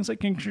are all things that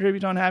can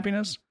contribute to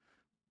unhappiness.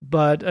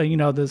 But,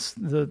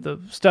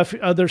 the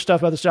other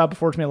stuff about this job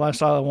affords me a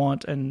lifestyle I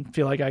want and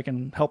feel like I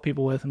can help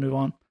people with and move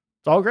on.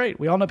 It's all great.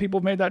 We all know people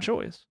have made that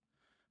choice.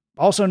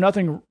 Also,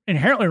 nothing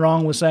inherently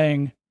wrong with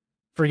saying,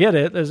 forget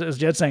it. As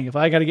Jed's saying, if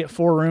I got to get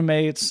 4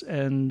 roommates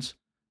and,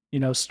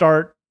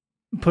 start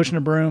pushing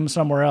a broom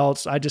somewhere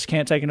else, I just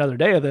can't take another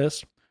day of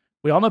this.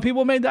 We all know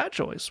people have made that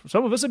choice.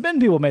 Some of us have been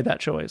people who made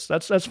that choice.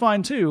 That's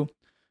fine too.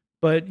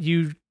 But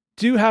you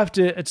do have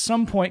to, at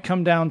some point,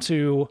 come down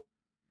to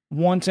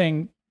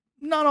wanting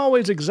not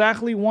always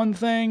exactly one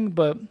thing,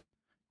 but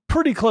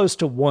pretty close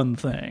to one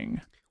thing.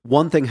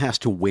 One thing has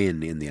to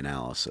win in the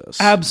analysis.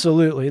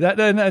 Absolutely. That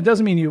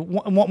doesn't mean you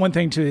want one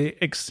thing to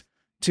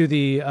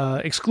the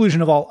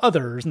exclusion of all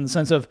others, in the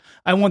sense of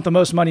I want the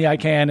most money I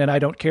can, and I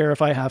don't care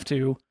if I have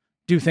to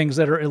do things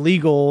that are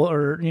illegal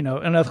or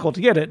unethical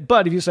to get it.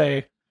 But if you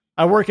say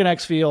I work in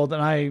X field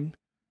and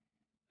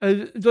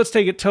let's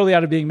take it totally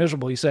out of being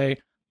miserable. You say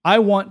I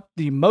want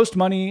the most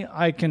money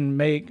I can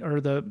make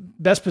or the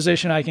best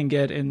position I can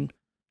get in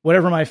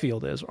whatever my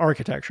field is,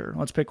 architecture.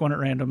 Let's pick one at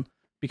random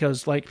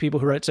because, like people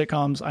who write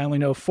sitcoms, I only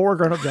know 4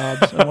 grown-up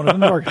jobs and one of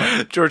them is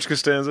architecture. George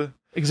Costanza.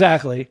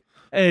 Exactly.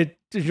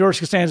 George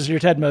Costanza is your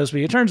Ted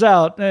Mosby. It turns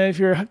out if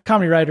you're a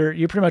comedy writer,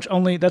 you pretty much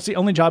that's the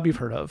only job you've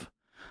heard of.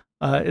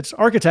 It's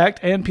architect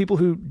and people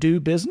who do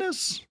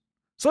business.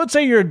 So let's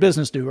say you're a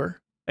business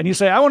doer and you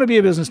say, I want to be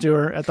a business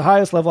doer at the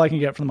highest level I can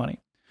get for the money.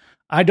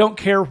 I don't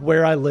care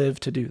where I live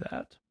to do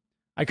that.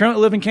 I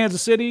currently live in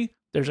Kansas City.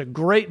 There's a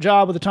great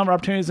job with a ton of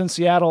opportunities in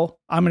Seattle.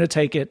 I'm going to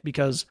take it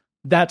because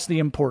that's the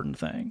important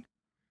thing.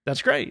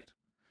 That's great.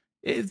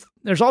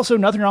 There's also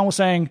nothing wrong with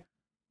saying,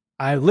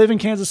 I live in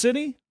Kansas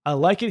City. I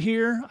like it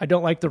here. I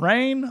don't like the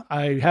rain.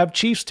 I have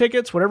Chiefs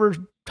tickets, whatever's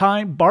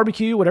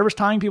barbecue, whatever's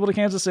tying people to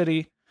Kansas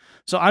City.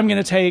 So I'm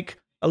going to take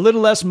a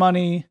little less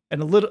money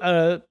and a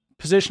little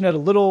position at a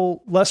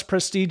little less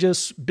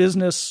prestigious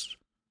business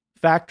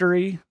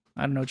factory.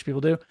 I don't know what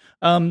people do.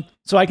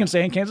 So I can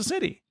stay in Kansas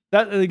City.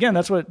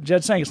 That's what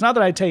Jed's saying. It's not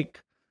that I take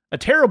a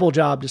terrible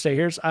job to stay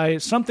here.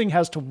 Something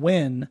has to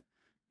win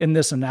in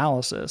this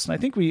analysis. And I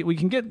think we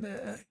can get,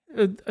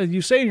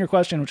 you say in your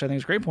question, which I think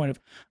is a great point, of,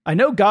 I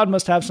know God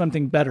must have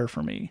something better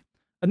for me.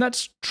 And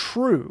that's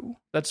true.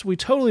 We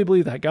totally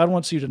believe that. God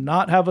wants you to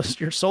not have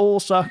your soul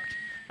sucked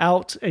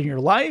out in your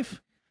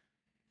life.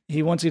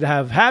 He wants you to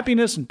have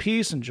happiness and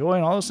peace and joy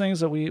and all those things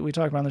that we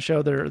talk about on the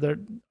show. There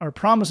are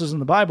promises in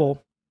the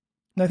Bible.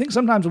 And I think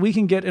sometimes we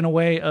can get in a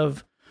way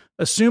of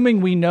assuming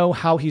we know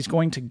how he's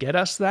going to get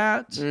us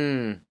that.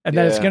 And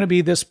that it's going to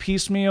be this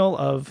piecemeal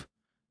of,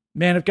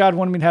 man, if God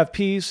wanted me to have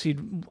peace,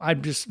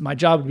 my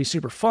job would be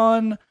super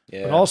fun,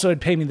 but also it'd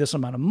pay me this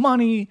amount of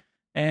money.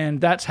 And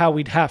that's how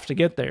we'd have to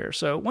get there.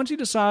 So once you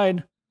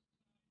decide,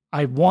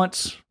 I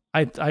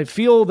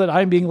feel that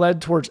I'm being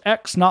led towards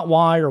X, not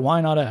Y, or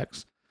Y, not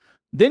X,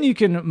 then you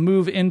can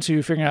move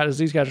into figuring out, as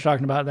these guys are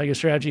talking about, like a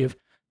strategy of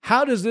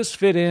how does this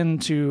fit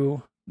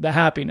into the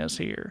happiness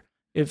here?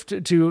 If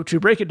to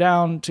break it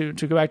down, to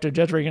go back to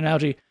Jed's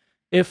analogy,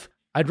 if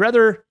I'd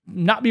rather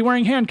not be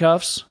wearing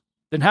handcuffs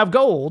than have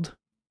gold,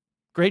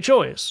 great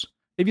choice.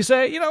 If you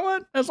say, you know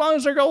what, as long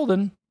as they're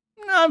golden,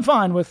 I'm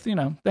fine with,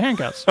 the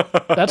handcuffs.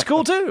 That's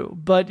cool too.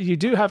 But you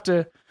do have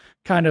to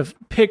kind of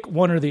pick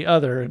one or the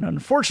other. An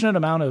unfortunate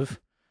amount of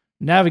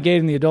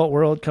navigating the adult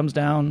world comes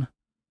down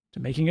to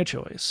making a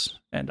choice.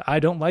 And I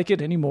don't like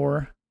it any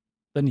more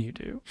than you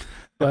do.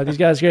 But these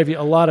guys gave you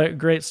a lot of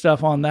great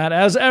stuff on that.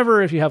 As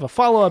ever, if you have a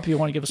follow-up, you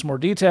want to give us more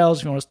details,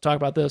 if you want us to talk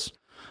about this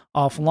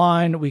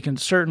offline, we can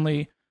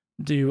certainly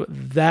do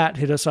that.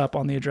 Hit us up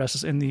on the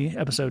addresses in the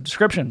episode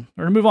description.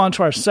 We're going to move on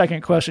to our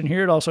second question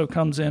here. It also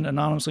comes in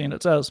anonymously, and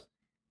it says,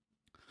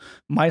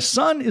 My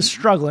son is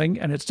struggling,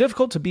 and it's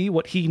difficult to be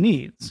what he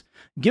needs.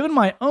 Given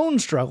my own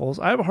struggles,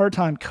 I have a hard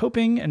time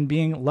coping and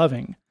being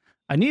loving.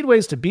 I need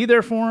ways to be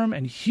there for him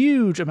and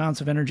huge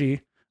amounts of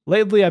energy.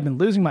 Lately, I've been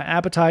losing my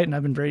appetite and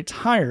I've been very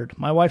tired.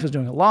 My wife is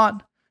doing a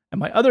lot, and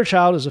my other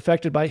child is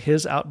affected by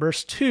his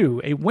outbursts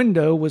too. A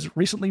window was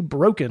recently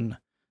broken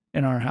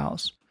in our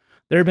house.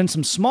 There have been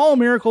some small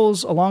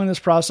miracles along this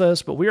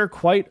process, but we are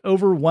quite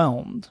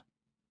overwhelmed.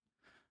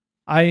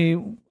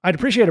 I'd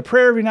appreciate a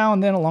prayer every now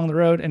and then along the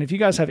road, and if you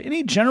guys have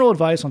any general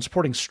advice on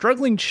supporting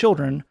struggling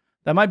children,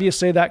 that might be a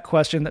Say That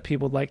question that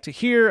people would like to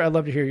hear. I'd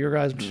love to hear your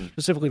guys,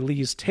 specifically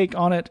Lee's take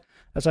on it,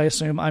 as I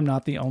assume I'm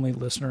not the only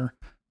listener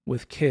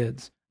with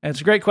kids. And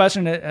it's a great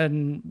question,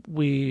 and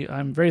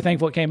I'm very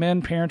thankful it came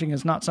in. Parenting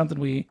is not something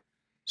we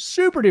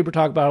super duper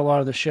talk about a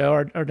lot of the show.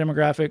 Our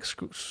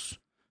demographics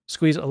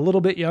squeeze a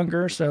little bit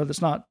younger, so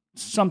that's not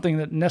something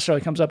that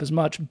necessarily comes up as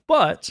much,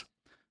 but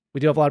we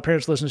do have a lot of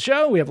parents who listen to the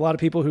show. We have a lot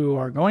of people who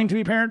are going to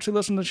be parents who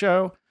listen to the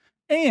show.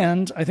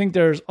 And I think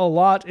there's a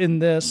lot in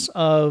this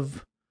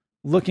of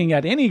looking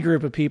at any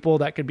group of people.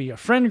 That could be a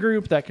friend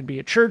group, that could be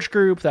a church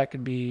group, that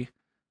could be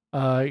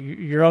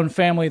your own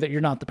family that you're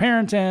not the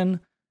parent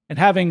in, and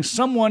having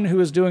someone who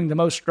is doing the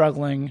most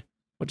struggling,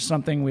 which is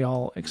something we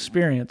all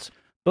experience.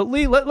 But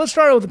Lee, let's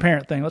start with the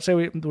parent thing. Let's say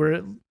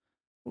we're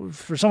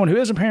for someone who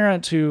is a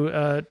parent who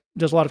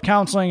does a lot of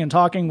counseling and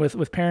talking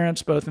with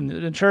parents, both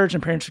in church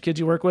and parents of kids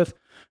you work with.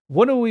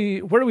 Where do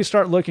we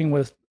start looking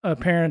with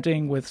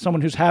parenting with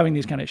someone who's having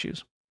these kind of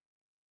issues?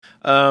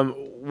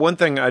 One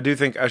thing I do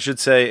think I should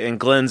say in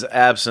Glenn's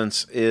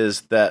absence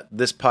is that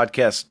this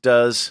podcast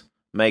does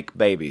make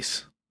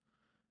babies.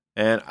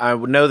 And I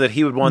would know that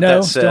he would want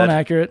that said. No, still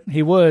inaccurate.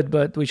 He would,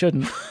 but we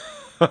shouldn't.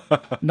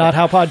 Not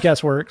how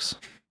podcast works.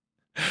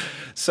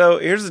 So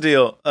here's the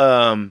deal.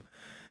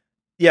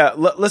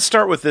 Let's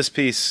start with this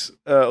piece.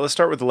 Let's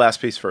start with the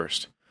last piece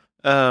first.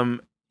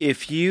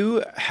 If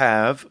you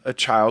have a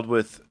child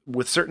with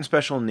certain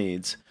special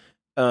needs,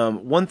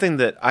 one thing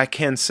that I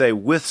can say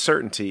with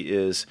certainty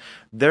is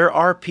there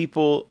are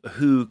people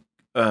who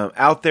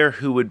out there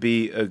who would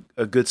be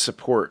a good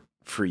support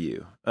for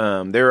you.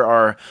 There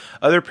are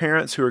other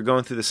parents who are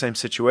going through the same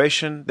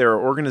situation. There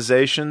are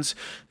organizations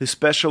who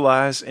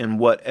specialize in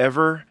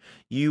whatever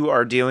you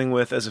are dealing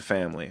with as a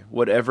family,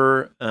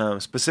 whatever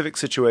specific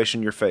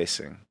situation you're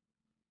facing.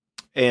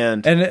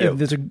 And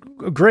there's a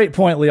great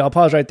point, Lee. I'll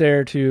pause right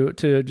there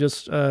to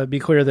just be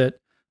clear that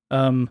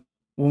when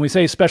we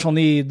say special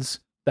needs,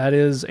 that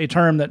is a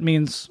term that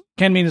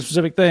can mean a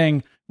specific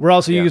thing. We're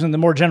also using the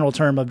more general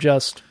term of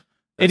just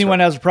anyone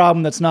has a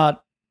problem that's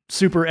not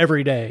super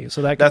everyday.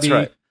 So that could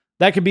be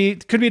that could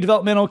be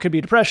developmental, could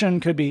be depression,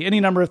 could be any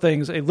number of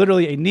things.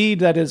 Literally a need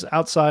that is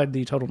outside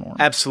the total norm.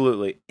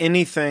 Absolutely.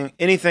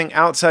 Anything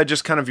outside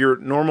just kind of your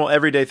normal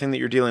everyday thing that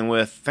you're dealing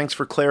with. Thanks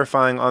for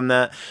clarifying on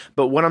that.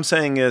 But what I'm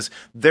saying is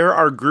there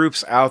are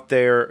groups out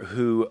there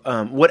who,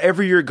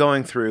 whatever you're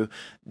going through,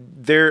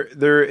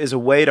 there is a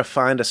way to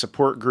find a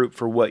support group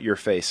for what you're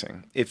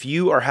facing. If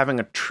you are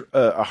having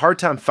a hard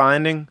time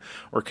finding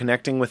or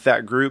connecting with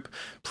that group,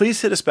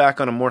 please hit us back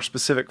on a more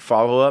specific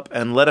follow-up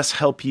and let us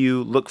help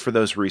you look for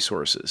those resources.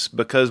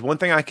 Because one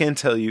thing I can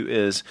tell you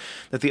is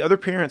that the other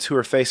parents who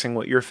are facing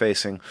what you're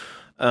facing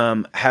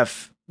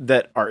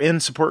that are in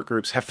support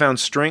groups have found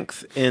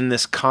strength in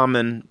this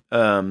common,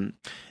 in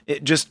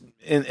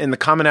the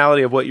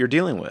commonality of what you're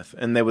dealing with,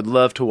 and they would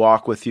love to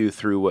walk with you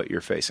through what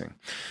you're facing.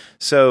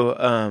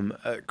 So,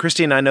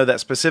 Christy and I know that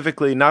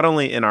specifically, not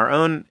only in our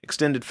own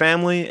extended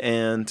family,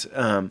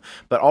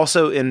 but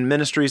also in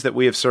ministries that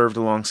we have served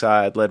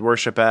alongside, led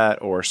worship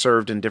at, or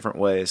served in different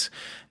ways.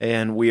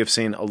 And we have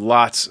seen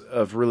lots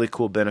of really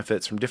cool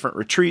benefits from different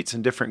retreats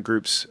and different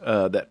groups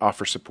that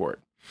offer support.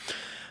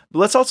 But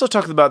let's also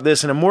talk about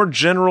this in a more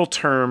general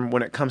term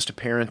when it comes to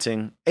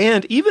parenting,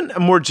 and even a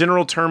more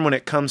general term when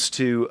it comes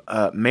to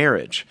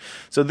marriage.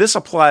 So this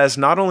applies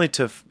not only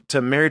to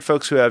married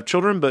folks who have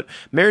children, but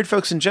married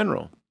folks in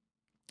general.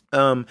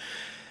 I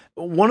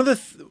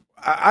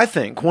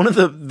think one of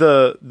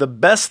the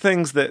best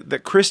things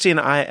that Christy and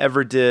I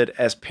ever did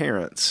as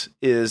parents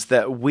is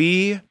that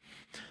we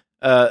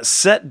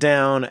set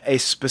down a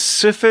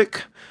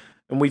specific,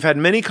 and we've had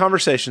many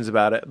conversations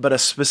about it, but a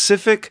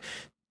specific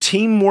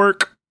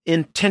teamwork,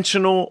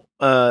 intentional,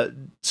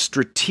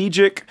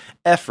 strategic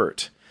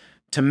effort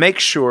to make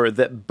sure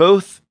that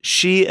both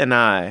she and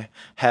I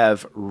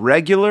have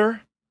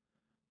regular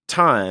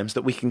times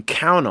that we can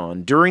count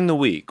on during the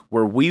week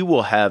where we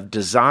will have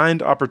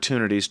designed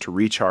opportunities to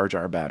recharge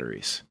our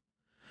batteries.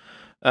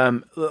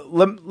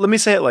 Let me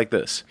say it like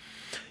this.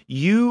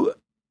 You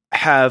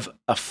have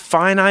a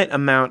finite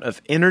amount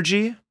of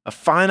energy, a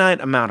finite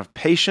amount of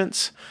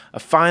patience, a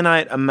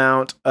finite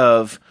amount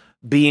of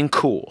being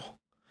cool.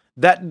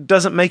 That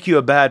doesn't make you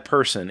a bad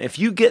person. If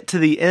you get to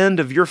the end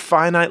of your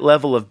finite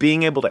level of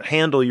being able to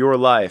handle your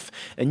life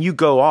and you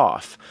go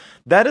off,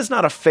 that is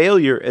not a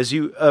failure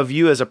of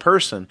you as a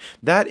person.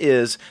 That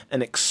is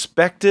an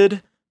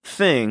expected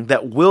thing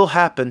that will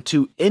happen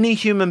to any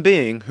human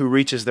being who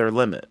reaches their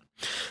limit.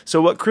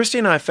 So what Christy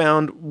and I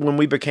found when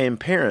we became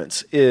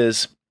parents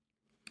is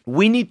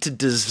we need to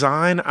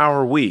design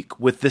our week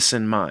with this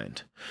in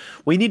mind.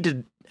 We need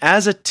to,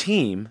 as a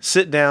team,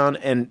 sit down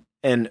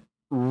and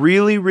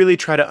really, really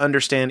try to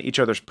understand each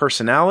other's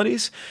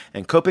personalities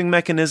and coping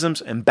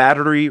mechanisms and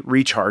battery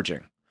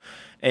recharging.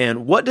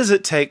 And what does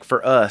it take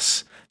for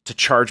us to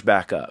charge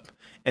back up?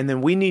 And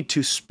then we need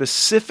to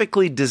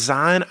specifically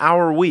design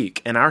our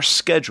week and our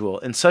schedule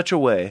in such a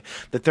way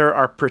that there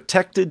are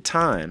protected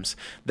times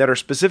that are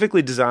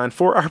specifically designed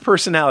for our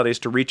personalities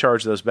to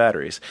recharge those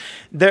batteries.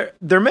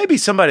 There may be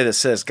somebody that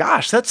says,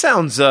 gosh, that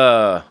sounds,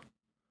 that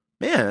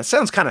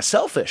sounds kind of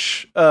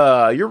selfish.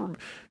 You're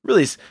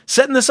really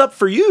setting this up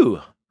for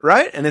you,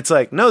 right? And it's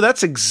like, no,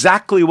 that's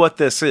exactly what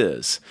this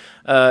is.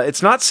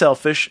 It's not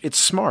selfish. It's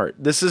smart.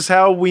 This is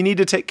how we need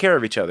to take care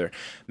of each other.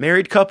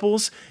 Married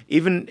couples,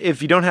 even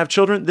if you don't have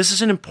children, this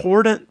is an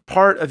important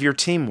part of your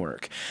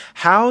teamwork.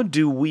 How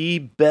do we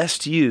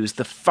best use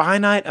the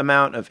finite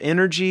amount of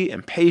energy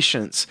and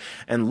patience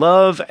and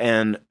love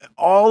and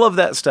all of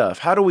that stuff?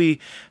 How do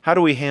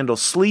we handle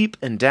sleep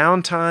and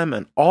downtime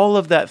and all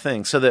of that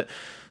thing so that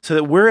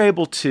we're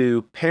able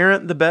to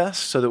parent the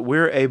best, so that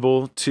we're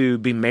able to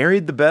be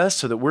married the best,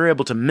 so that we're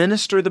able to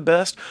minister the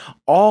best,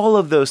 all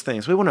of those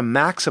things. We want to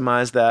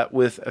maximize that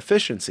with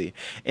efficiency.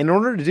 In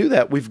order to do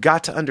that, we've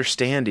got to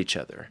understand each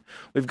other.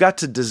 We've got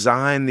to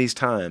design these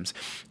times.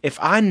 If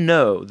I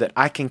know that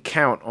I can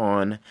count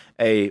on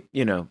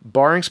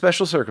barring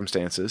special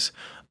circumstances,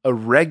 a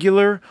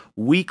regular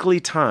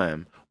weekly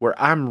time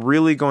where I'm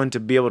really going to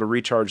be able to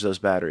recharge those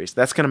batteries,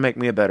 that's going to make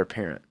me a better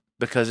parent.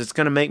 Because it's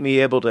going to make me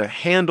able to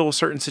handle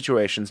certain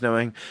situations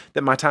knowing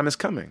that my time is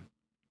coming.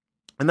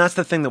 And that's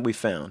the thing that we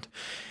found.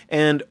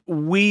 And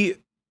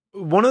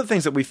one of the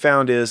things that we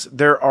found is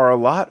there are a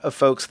lot of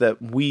folks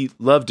that we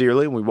love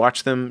dearly. We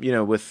watch them,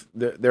 with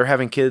they're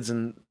having kids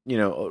and,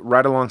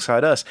 right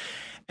alongside us.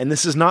 And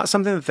this is not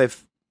something that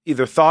they've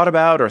either thought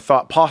about or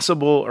thought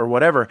possible or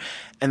whatever.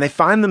 And they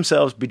find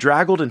themselves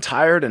bedraggled and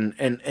tired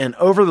and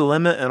over the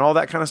limit and all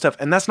that kind of stuff.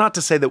 And that's not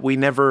to say that we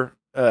never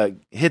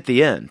hit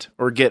the end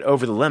or get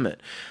over the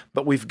limit.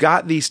 But we've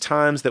got these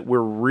times that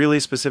we're really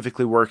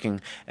specifically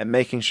working at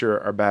making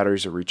sure our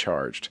batteries are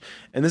recharged.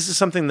 And this is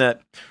something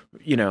that,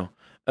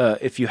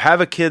 if you have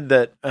a kid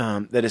that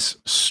is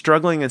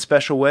struggling in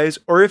special ways,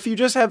 or if you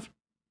just have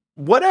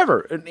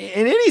whatever, in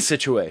any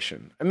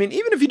situation. I mean,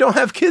 even if you don't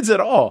have kids at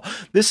all,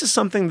 this is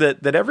something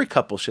that every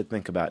couple should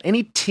think about.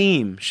 Any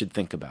team should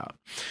think about.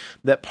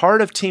 That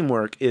part of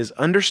teamwork is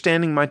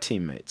understanding my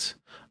teammates,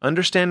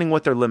 understanding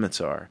what their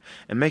limits are,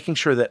 and making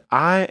sure that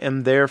I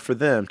am there for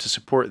them to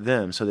support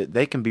them so that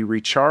they can be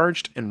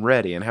recharged and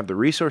ready and have the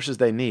resources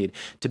they need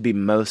to be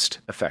most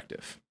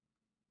effective.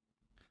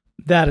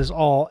 That is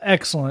all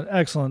excellent,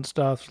 excellent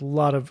stuff. A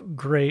lot of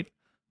great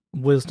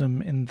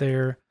wisdom in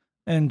there.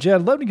 And Jed,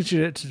 I'd love to get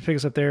you to pick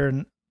us up there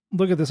and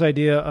look at this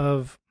idea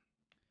of,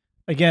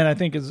 again, I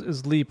think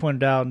as Lee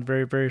pointed out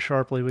very, very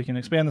sharply, we can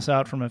expand this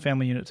out from a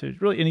family unit to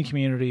really any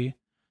community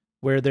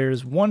where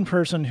there's one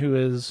person who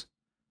is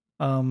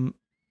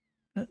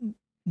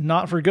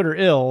not for good or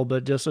ill,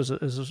 but just as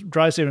a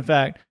dry statement of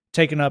fact,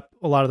 taking up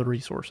a lot of the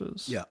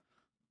resources. Yeah.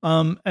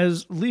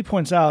 As Lee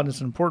points out,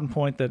 it's an important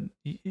point that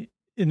an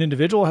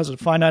individual has a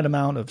finite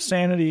amount of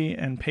sanity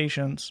and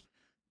patience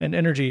and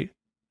energy.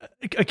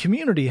 A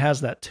community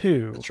has that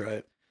too. That's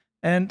right.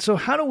 And so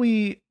how do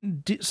we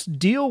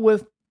deal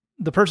with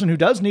the person who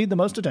does need the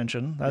most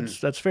attention?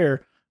 That's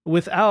fair,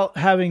 without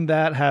having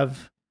that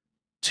have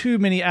too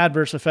many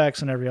adverse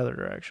effects in every other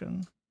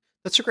direction.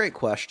 That's a great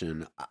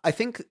question. I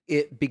think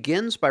it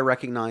begins by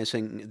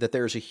recognizing that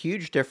there's a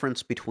huge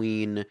difference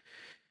between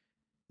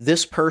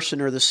this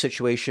person or this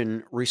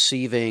situation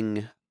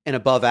receiving an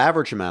above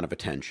average amount of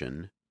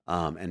attention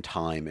and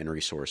time and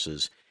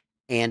resources,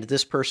 and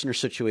this person or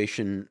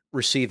situation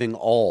receiving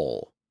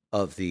all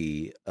of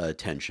the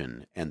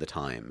attention and the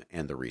time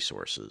and the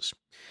resources.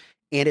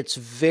 And it's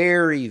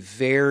very,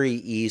 very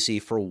easy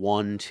for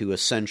one to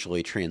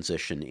essentially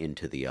transition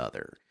into the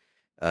other.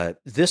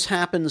 This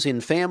happens in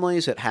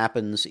families, it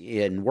happens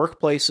in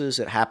workplaces,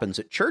 it happens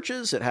at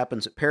churches, it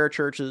happens at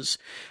parachurches,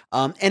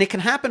 and it can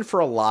happen for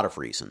a lot of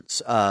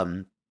reasons.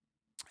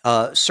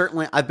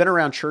 Certainly, I've been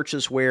around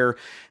churches where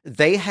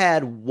they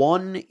had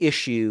one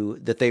issue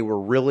that they were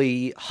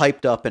really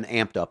hyped up and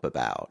amped up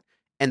about,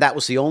 and that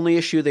was the only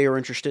issue they were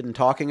interested in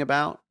talking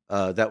about.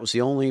 That was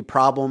the only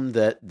problem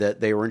that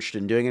they were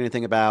interested in doing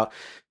anything about.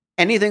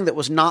 Anything that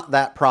was not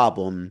that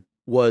problem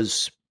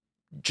was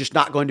just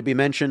not going to be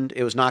mentioned.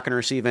 It was not going to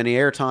receive any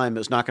airtime. It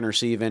was not going to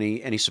receive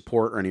any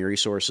support or any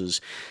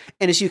resources.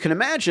 And as you can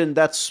imagine,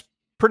 that's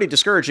pretty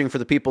discouraging for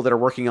the people that are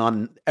working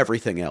on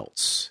everything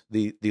else,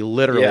 the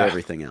literally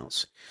everything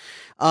else.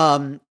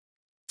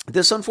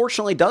 This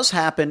unfortunately does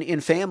happen in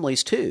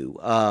families too.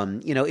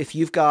 If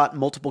you've got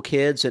multiple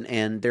kids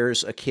and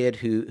there's a kid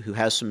who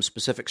has some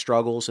specific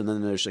struggles and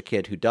then there's a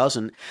kid who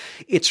doesn't,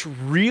 it's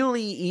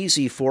really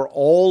easy for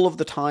all of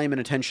the time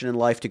and attention in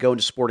life to go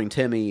into supporting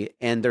Timmy,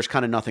 and there's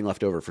kind of nothing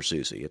left over for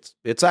Susie.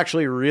 It's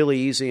actually really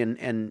easy,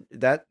 and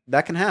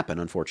that can happen,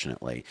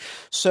 unfortunately.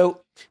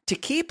 So to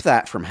keep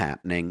that from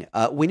happening,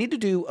 we need to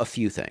do a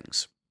few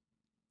things.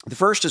 The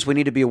first is we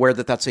need to be aware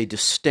that that's a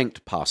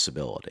distinct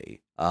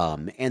possibility,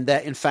 and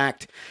that, in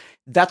fact,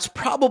 that's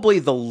probably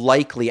the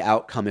likely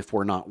outcome if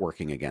we're not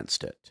working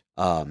against it.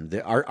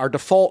 Our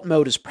default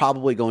mode is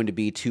probably going to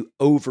be to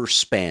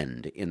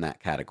overspend in that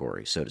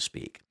category, so to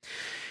speak.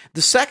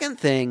 The second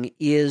thing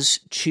is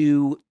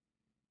to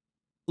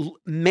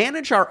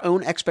manage our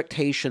own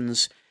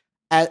expectations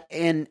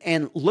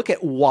and look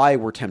at why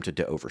we're tempted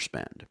to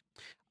overspend.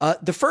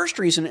 The first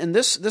reason, and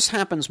this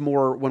happens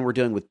more when we're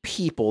dealing with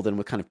people than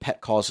with kind of pet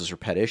causes or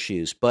pet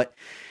issues, but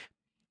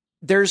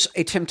there's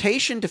a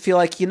temptation to feel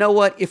like, you know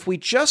what, if we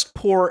just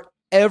pour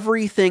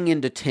everything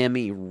into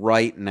Timmy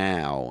right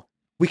now,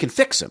 we can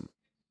fix him.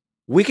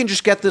 We can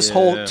just get this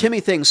whole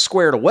Timmy thing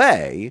squared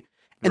away,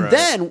 and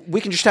then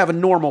we can just have a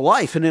normal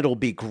life and it'll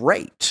be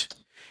great.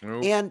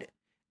 Nope. And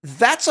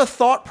that's a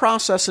thought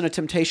process and a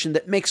temptation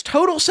that makes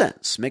total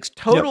sense, makes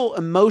total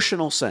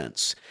emotional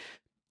sense.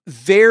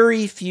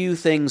 Very few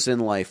things in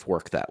life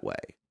work that way.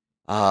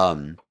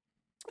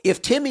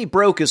 If Timmy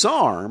broke his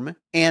arm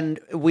and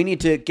we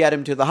need to get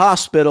him to the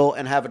hospital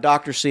and have a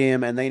doctor see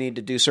him and they need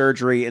to do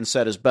surgery and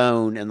set his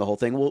bone and the whole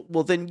thing,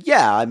 well then,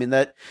 yeah, I mean,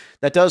 that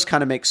does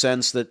kind of make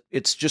sense that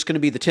it's just going to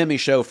be the Timmy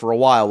show for a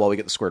while we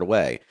get this squared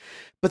away.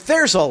 But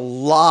there's a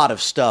lot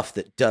of stuff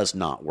that does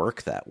not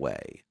work that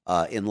way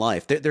in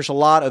life. There's a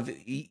lot of...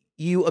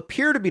 You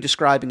appear to be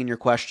describing in your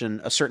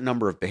question a certain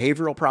number of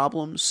behavioral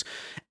problems,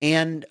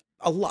 and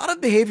a lot of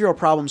behavioral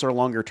problems are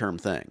longer-term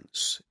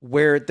things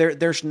where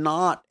there's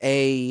not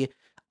a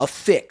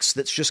fix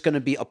that's just going to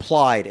be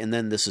applied and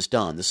then this is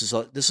done. This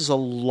is a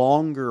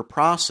longer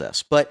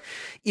process. But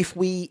if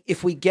we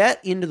get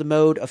into the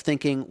mode of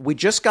thinking we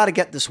just got to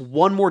get this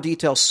one more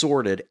detail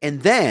sorted,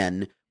 and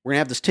then we're going to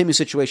have this Timmy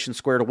situation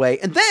squared away,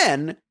 and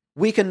then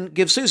we can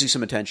give Susie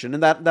some attention,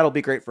 and that'll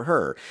be great for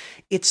her.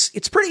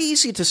 It's pretty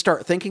easy to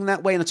start thinking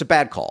that way, and it's a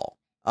bad call.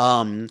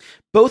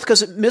 Both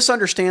because it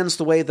misunderstands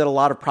the way that a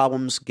lot of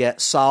problems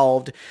get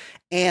solved,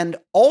 and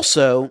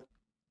also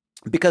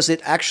because it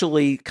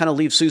actually kind of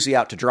leaves Susie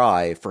out to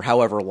dry for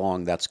however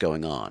long that's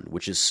going on,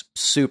 which is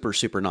super,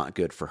 super not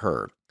good for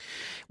her.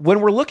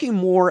 When we're looking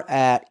more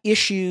at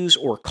issues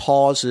or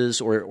causes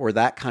or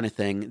that kind of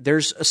thing,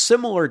 there's a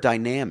similar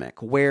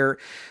dynamic where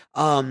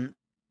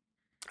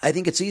I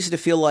think it's easy to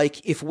feel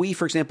like if we,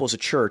 for example, as a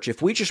church,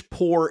 if we just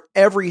pour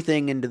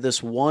everything into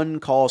this one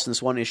cause and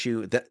this one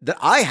issue that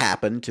I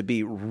happen to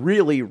be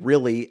really,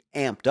 really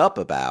amped up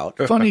about.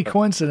 Funny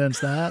coincidence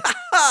that.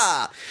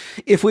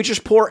 If we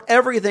just pour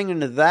everything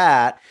into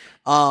that,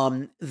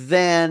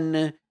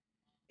 then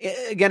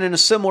again, in a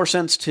similar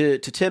sense to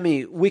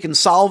Timmy, we can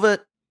solve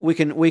it. We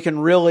can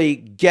really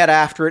get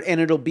after it,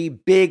 and it'll be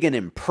big and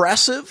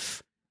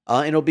impressive.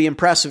 And it'll be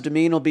impressive to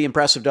me, and it'll be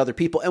impressive to other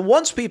people. And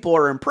once people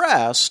are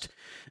impressed,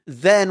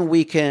 then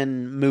we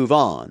can move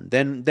on.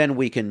 Then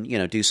we can,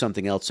 do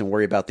something else and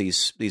worry about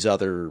these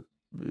other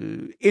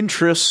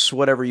interests,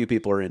 whatever you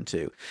people are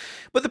into.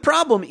 But the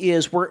problem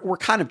is we're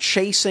kind of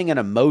chasing an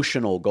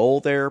emotional goal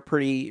there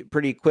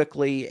pretty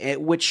quickly,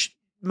 which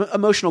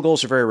emotional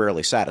goals are very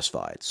rarely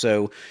satisfied.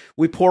 So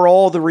we pour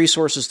all the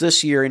resources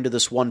this year into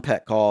this one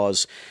pet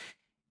cause,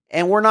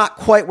 and we're not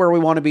quite where we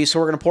want to be. So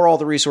we're going to pour all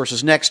the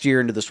resources next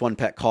year into this one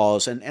pet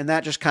cause, and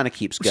that just kind of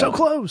keeps going. So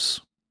close.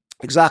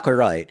 Exactly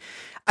right.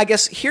 I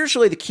guess here's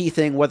really the key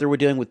thing, whether we're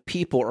dealing with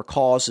people or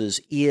causes,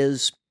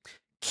 is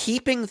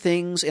keeping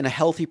things in a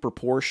healthy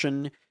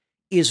proportion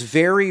is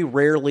very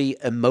rarely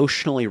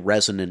emotionally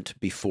resonant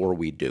before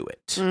we do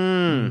it.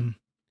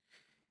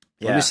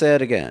 Let me say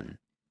it again.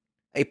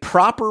 A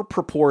proper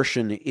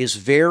proportion is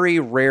very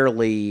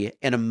rarely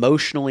an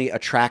emotionally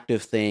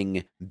attractive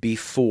thing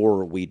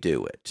before we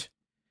do it.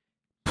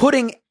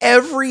 Putting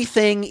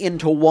everything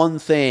into one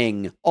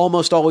thing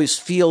almost always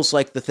feels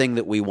like the thing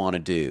that we want to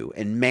do.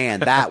 And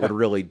man, that would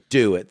really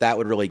do it. That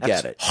would really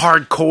get it.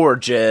 Hardcore,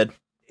 Jed.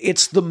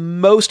 It's the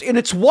most, and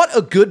it's what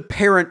a good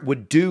parent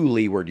would do,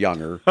 Leeward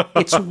Younger.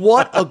 It's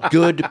what a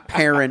good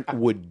parent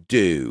would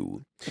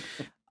do.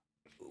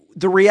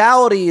 The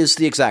reality is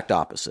the exact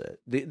opposite.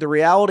 The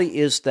reality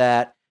is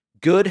that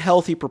good,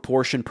 healthy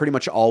proportion pretty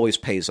much always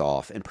pays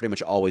off and pretty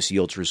much always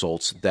yields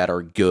results that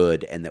are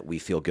good and that we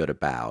feel good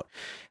about.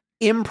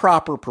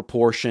 Improper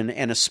proportion,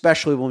 and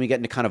especially when we get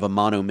into kind of a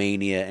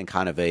monomania and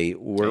kind of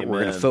we're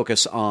going to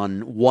focus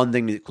on one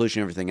thing to the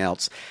exclusion of everything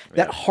else,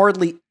 that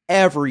hardly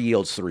ever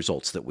yields the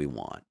results that we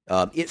want.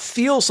 It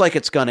feels like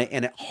it's going to,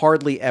 and it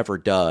hardly ever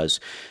does.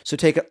 So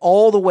take it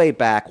all the way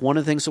back. One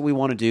of the things that we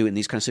want to do in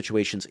these kind of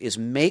situations is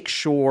make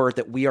sure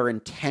that we are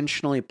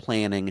intentionally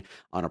planning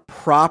on a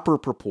proper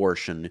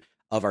proportion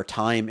of our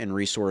time and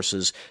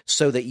resources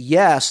so that,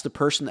 yes, the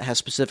person that has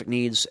specific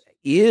needs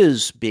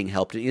is being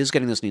helped, is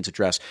getting those needs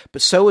addressed,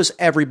 but so is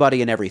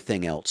everybody and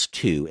everything else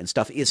too, and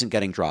stuff isn't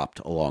getting dropped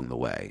along the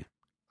way.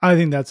 I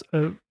think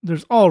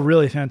there's all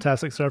really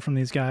fantastic stuff from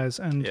these guys,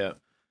 and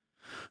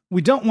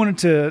we don't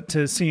want it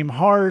to seem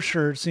harsh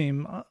or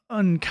seem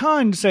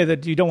unkind to say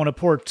that you don't want to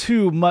pour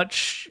too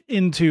much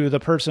into the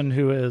person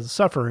who is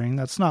suffering.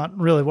 That's not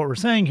really what we're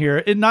saying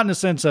here. Not in a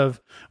sense of,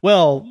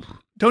 well,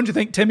 don't you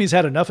think Timmy's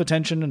had enough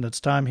attention and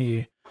it's time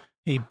he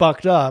he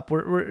bucked up.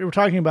 We're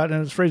talking about,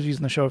 and it's a phrase used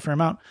in the show a fair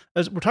amount,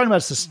 we're talking about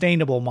a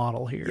sustainable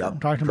model here. Yep, I'm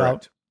talking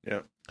correct.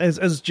 about,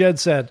 as Jed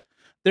said,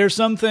 there's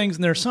some things,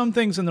 and there's some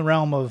things in the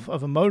realm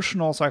of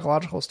emotional,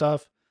 psychological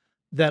stuff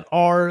that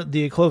are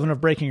the equivalent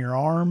of breaking your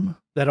arm,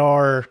 that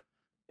are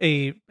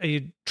a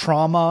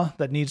trauma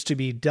that needs to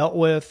be dealt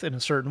with in a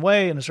certain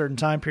way, in a certain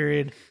time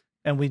period,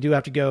 and we do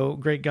have to go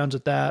great guns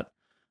at that.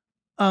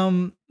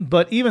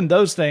 But even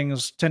those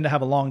things tend to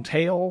have a long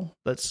tail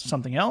that's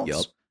something else.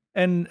 Yep.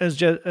 And as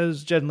Jed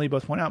and Lee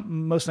both point out,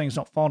 most things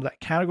don't fall into that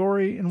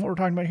category in what we're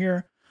talking about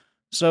here.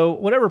 So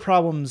whatever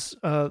problems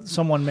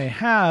someone may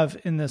have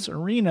in this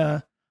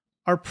arena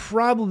are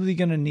probably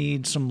going to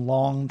need some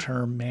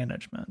long-term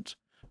management.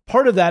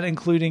 Part of that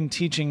including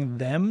teaching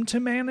them to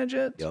manage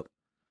it. Yep.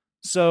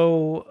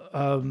 So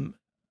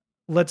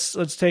let's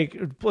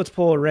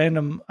pull a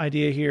random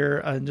idea here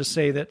and just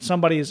say that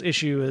somebody's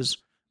issue is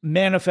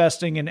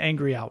manifesting in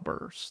angry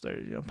outbursts.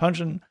 They're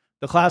punching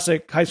the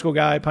classic high school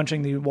guy,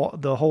 punching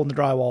the hole in the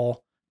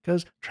drywall,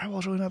 because drywall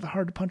is really not that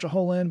hard to punch a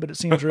hole in, but it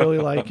seems really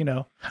like,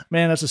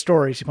 man, that's a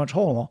story. So you punch a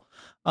hole in the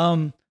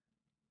wall.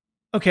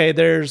 Okay,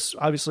 there's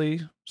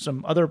obviously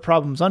some other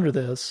problems under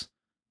this,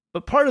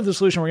 but part of the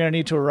solution we're going to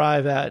need to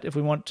arrive at if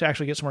we want to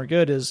actually get somewhere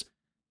good is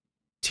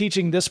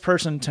teaching this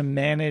person to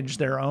manage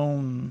their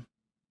own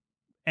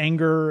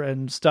anger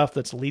and stuff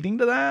that's leading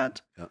to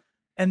that. Yeah.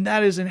 And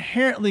that is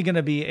inherently going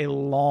to be a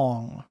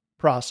long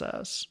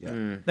process. Yeah.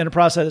 And a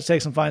process that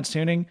takes some fine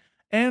tuning.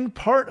 And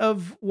part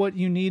of what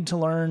you need to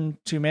learn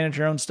to manage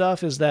your own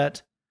stuff is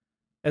that,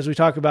 as we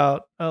talk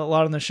about a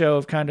lot on the show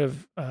of kind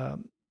of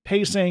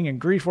pacing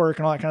and grief work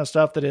and all that kind of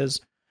stuff, that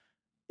is,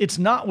 it's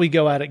not we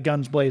go at it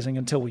guns blazing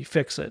until we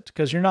fix it,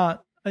 because your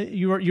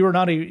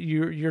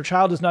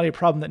child is not a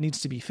problem that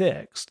needs to be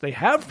fixed. They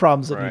have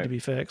problems that need to be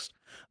fixed.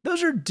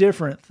 Those are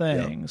different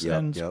things.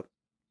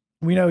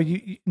 We know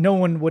no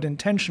one would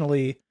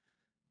intentionally,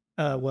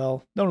 no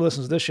one who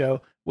listens to this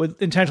show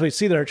would intentionally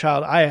see their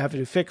child, I have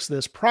to fix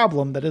this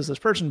problem that is this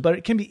person, but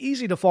it can be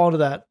easy to fall into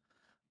that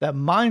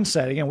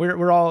mindset. Again,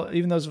 we're all,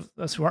 even those of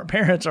us who aren't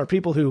parents, are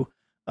people who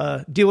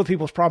deal with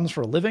people's problems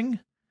for a living,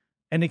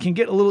 and it can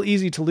get a little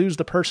easy to lose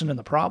the person in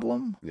the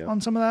problem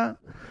on some of that.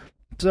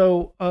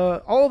 So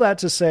all that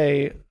to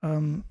say,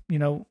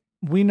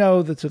 we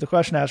know that to the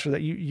question asker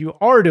that you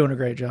are doing a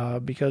great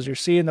job because you're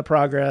seeing the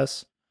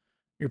progress,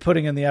 you're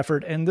putting in the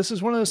effort. And this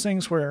is one of those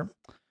things where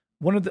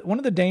one of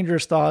the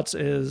dangerous thoughts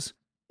is,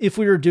 if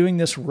we were doing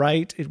this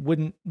right, it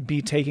wouldn't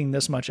be taking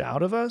this much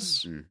out of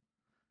us,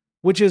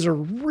 which is a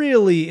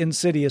really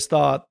insidious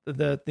thought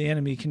that the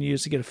enemy can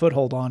use to get a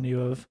foothold on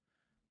you of,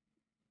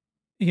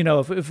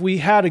 if we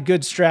had a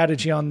good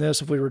strategy on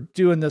this, if we were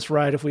doing this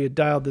right, if we had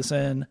dialed this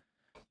in,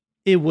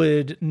 there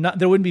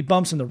wouldn't be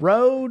bumps in the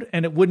road,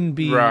 and it wouldn't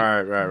be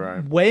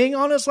weighing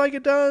on us like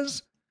it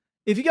does.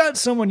 If you got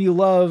someone you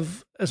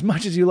love as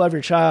much as you love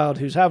your child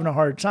who's having a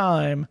hard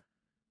time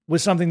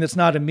with something that's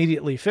not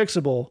immediately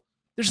fixable,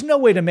 there's no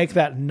way to make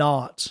that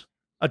not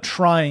a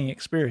trying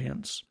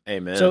experience.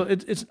 Amen. So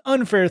it's an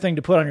unfair thing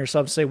to put on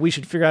yourself to say we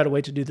should figure out a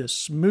way to do this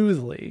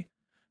smoothly.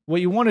 What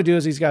you want to do,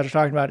 as these guys are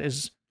talking about,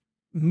 is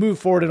move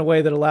forward in a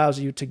way that allows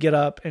you to get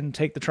up and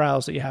take the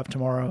trials that you have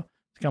tomorrow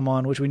to come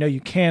on, which we know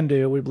you can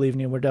do. We believe in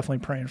you. We're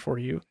definitely praying for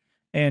you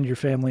and your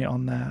family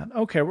on that.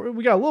 Okay,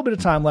 we got a little bit of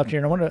time left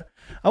here, and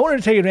I wanted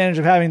to take advantage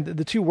of having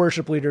the two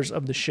worship leaders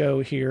of the show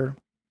here.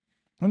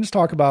 Let's just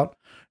talk about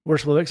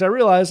worship because I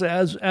realize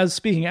as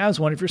speaking as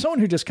one, if you're someone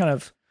who just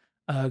kind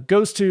of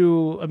goes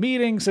to a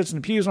meeting, sits in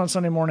the pews on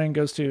Sunday morning,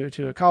 goes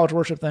to a college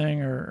worship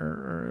thing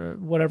or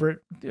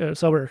whatever,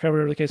 celebrate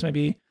recovery, whatever the case may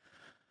be,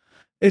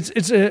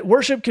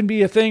 worship can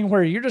be a thing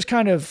where you're just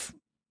kind of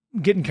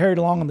getting carried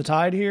along on the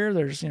tide here.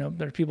 There's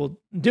people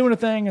doing a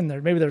thing, and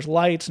maybe there's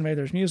lights and maybe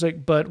there's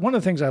music. But one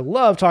of the things I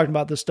love talking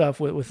about this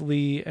stuff with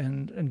Lee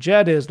and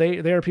Jed is they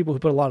are people who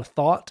put a lot of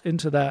thought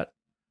into that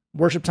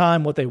worship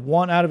time, what they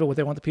want out of it, what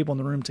they want the people in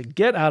the room to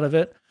get out of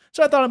it.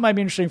 So I thought it might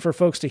be interesting for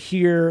folks to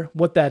hear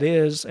what that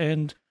is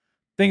and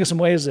think of some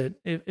ways that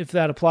if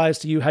that applies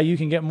to you, how you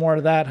can get more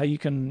of that, how you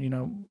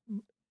can,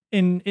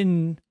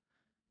 in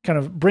kind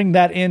of bring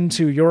that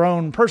into your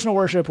own personal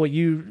worship, what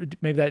you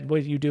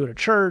do at a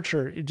church,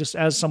 or just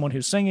as someone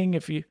who's singing,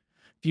 if you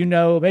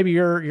maybe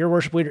your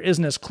worship leader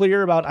isn't as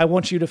clear about, I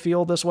want you to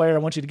feel this way, or I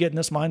want you to get in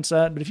this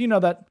mindset, but if you know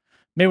that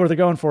maybe what they're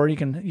going for, you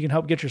can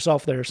help get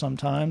yourself there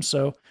sometimes.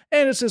 So,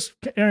 and it's just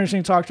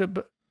interesting to talk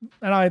to,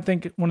 and I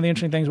think one of the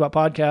interesting things about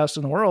podcasts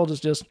in the world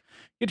is just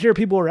get to hear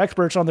people who are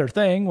experts on their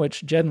thing,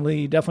 which Jed and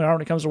Lee definitely are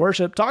when it comes to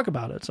worship, talk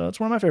about it. So it's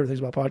one of my favorite things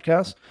about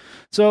podcasts.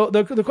 So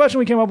the question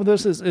we came up with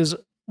this is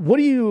what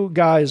do you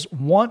guys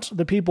want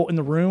the people in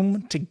the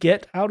room to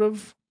get out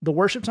of the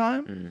worship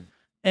time?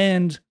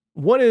 And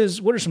what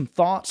are some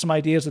thoughts, some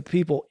ideas that the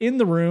people in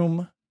the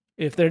room,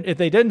 if they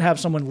didn't have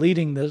someone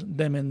leading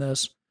them in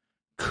this,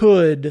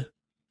 could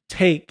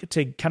take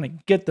to kind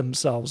of get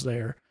themselves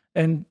there?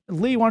 And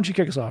Lee, why don't you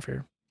kick us off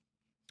here?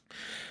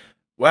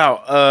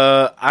 Wow.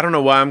 I don't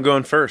know why I'm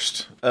going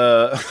first.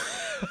 I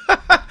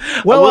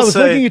was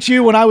looking at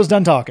you when I was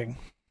done talking.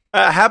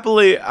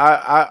 Happily,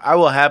 I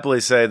will happily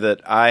say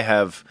that I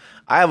have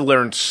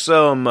learned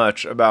so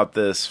much about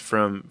this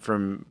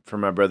from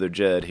my brother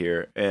Jed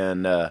here,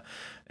 and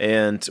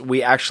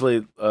we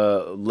actually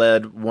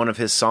led one of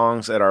his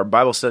songs at our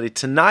Bible study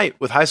tonight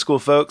with high school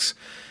folks.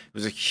 It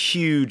was a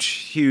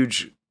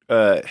huge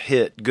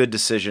hit, good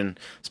decision,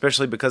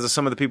 especially because of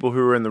some of the people who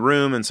were in the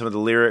room and some of the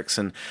lyrics.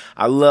 And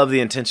I love the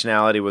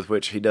intentionality with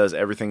which he does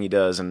everything he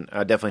does, and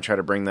I definitely try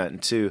to bring that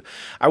into.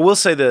 I will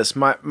say this: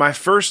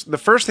 the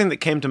first thing that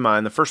came to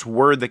mind, the first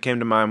word that came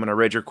to mind when I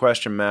read your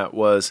question, Matt,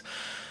 was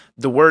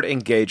the word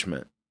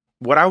engagement.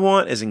 What I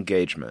want is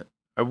engagement.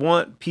 I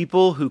want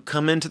people who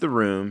come into the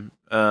room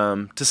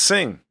to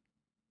sing,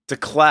 to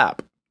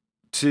clap,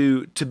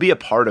 to be a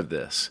part of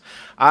this.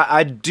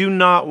 I do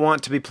not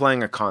want to be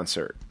playing a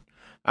concert.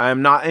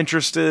 I'm not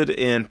interested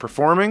in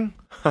performing.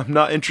 I'm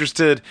not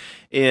interested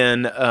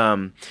in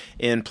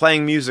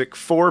playing music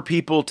for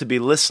people to be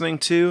listening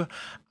to.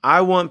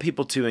 I want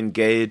people to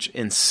engage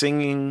in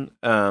singing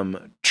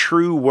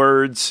true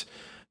words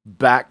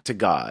back to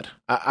God.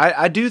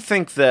 I do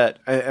think that,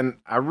 and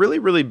I really,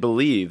 really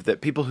believe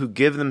that people who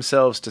give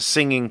themselves to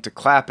singing, to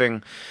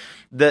clapping,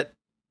 that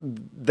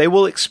they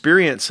will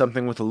experience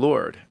something with the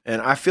Lord.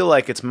 And I feel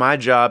like it's my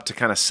job to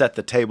kind of set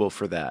the table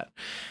for that.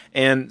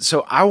 And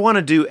so I want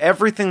to do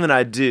everything that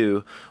I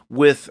do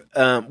with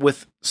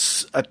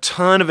a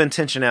ton of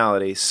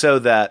intentionality, so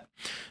that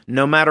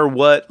no matter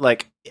what,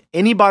 like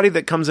anybody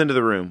that comes into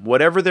the room,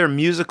 whatever their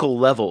musical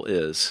level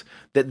is,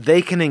 that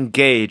they can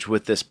engage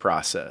with this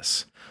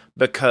process.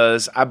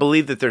 Because I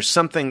believe that there's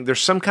some kind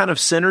of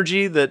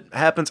synergy that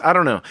happens. I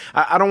don't know.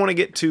 I don't want to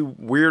get too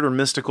weird or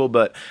mystical,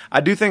 but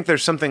I do think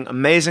there's something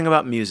amazing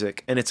about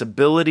music and its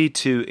ability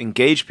to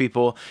engage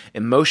people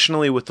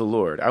emotionally with the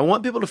Lord. I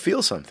want people to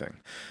feel something.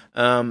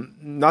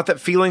 Not that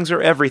feelings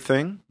are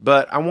everything,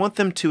 but I want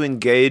them to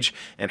engage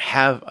and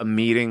have a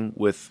meeting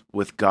with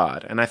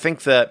God. And I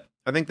think that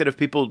if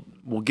people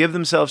will give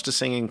themselves to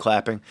singing,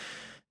 clapping,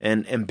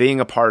 and being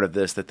a part of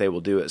this, that they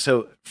will do it.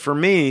 So for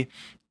me,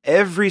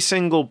 every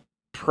single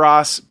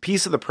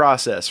piece of the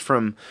process,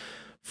 from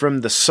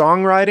the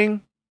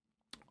songwriting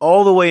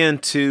all the way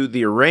into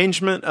the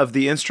arrangement of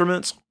the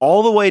instruments,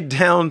 all the way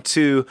down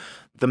to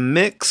the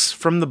mix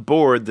from the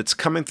board that's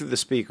coming through the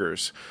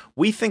speakers,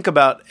 we think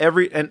about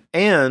every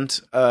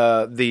and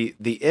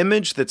the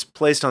image that's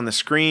placed on the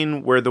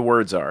screen where the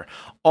words are.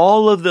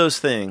 All of those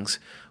things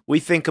we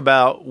think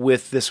about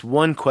with this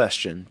one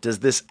question: does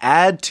this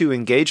add to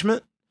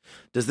engagement?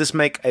 Does this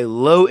make a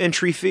low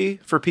entry fee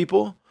for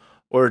people?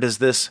 Or does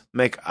this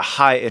make a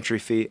high entry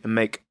fee and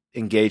make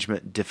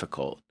engagement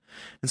difficult?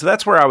 And so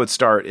that's where I would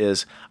start.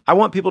 Is I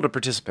want people to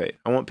participate.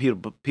 I want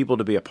people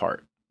to be a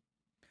part.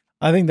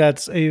 I think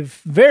that's a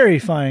very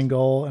fine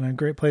goal and a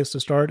great place to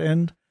start.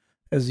 And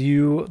as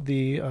you,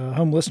 the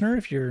home listener,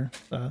 if you're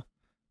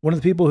one of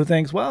the people who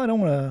thinks, well, I don't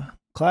want to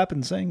clap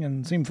and sing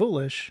and seem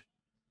foolish,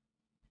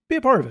 be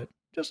a part of it.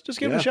 Just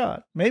give it a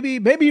shot.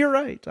 Maybe you're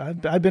right.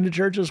 I've been to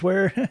churches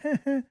where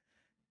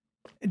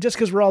just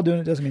because we're all doing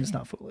it doesn't mean it's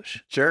not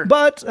foolish. Sure.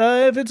 But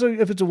if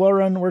it's a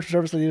well-run worship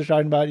service that you're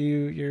talking about,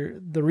 you're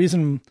the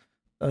reason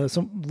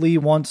Lee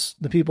wants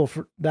the people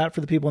for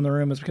the people in the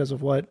room is because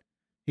of what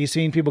he's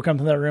seen people come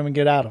to that room and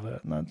get out of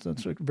it. And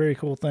that's a very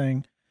cool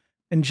thing.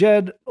 And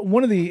Jed,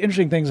 one of the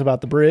interesting things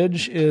about the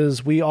Bridge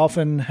is we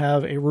often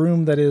have a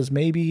room that is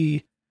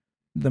maybe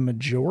the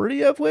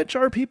majority of which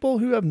are people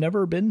who have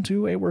never been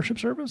to a worship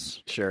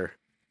service. Sure.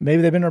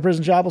 Maybe they've been to a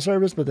prison chapel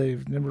service, but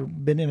they've never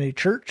been in a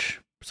church.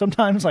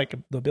 Sometimes like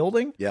the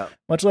building,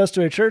 much less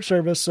to a church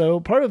service. So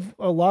part of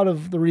a lot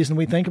of the reason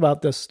we think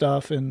about this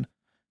stuff in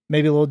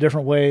maybe a little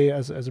different way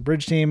as a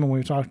Bridge team, and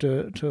we talked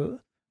to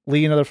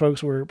Lee and other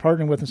folks we're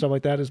partnering with and stuff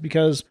like that, is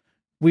because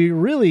we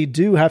really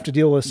do have to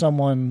deal with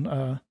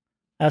someone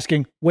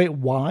asking, wait,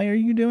 why are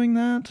you doing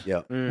that?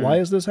 Yeah. Why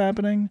is this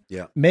happening?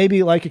 Yeah.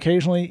 Maybe like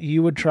occasionally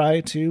you would try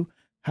to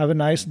have a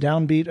nice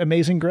downbeat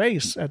Amazing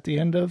Grace at the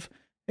end of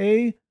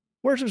a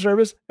worship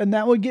service, and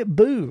that would get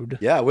booed.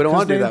 Yeah, we don't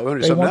want to do that. We want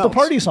to do something else. They want the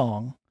party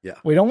song. Yeah.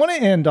 We don't want to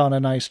end on a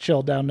nice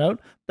chilled down note.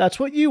 That's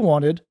what you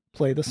wanted.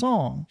 Play the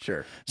song.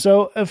 Sure.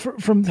 So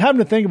from having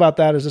to think about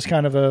that as just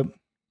kind of a,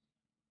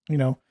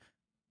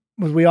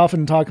 we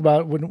often talk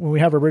about when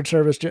we have a Bridge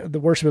service, the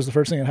worship is the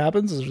first thing that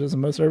happens, as in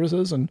most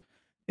services, and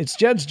it's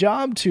Jed's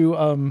job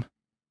to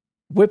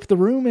whip the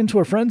room into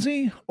a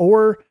frenzy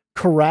or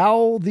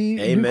corral the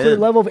nuclear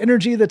level of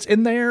energy that's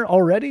in there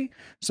already.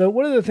 So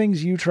what are the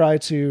things you try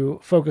to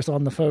focus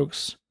on the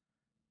folks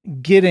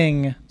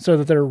getting so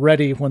that they're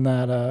ready when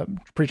that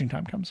preaching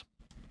time comes?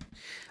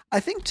 I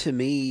think to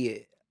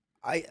me,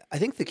 I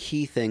think the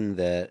key thing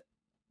that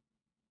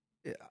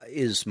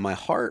is my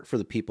heart for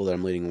the people that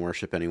I'm leading in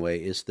worship anyway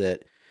is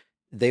that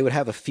they would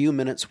have a few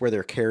minutes where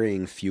they're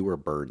carrying fewer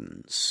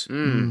burdens.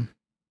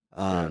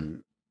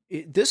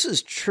 This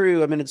is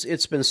true. I mean,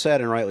 it's been said,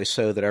 and rightly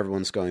so, that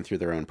everyone's going through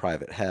their own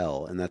private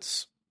hell, and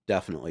that's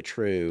definitely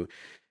true.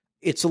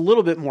 It's a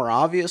little bit more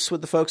obvious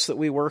with the folks that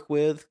we work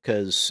with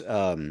because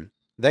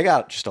they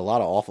got just a lot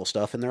of awful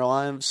stuff in their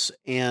lives,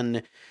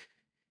 and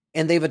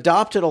And they've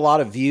adopted a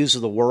lot of views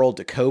of the world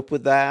to cope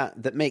with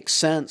that make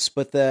sense,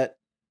 but that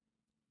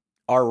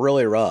are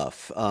really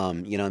rough.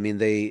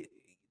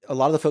 A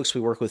lot of the folks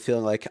we work with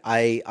feeling like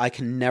I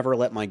can never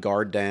let my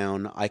guard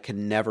down. I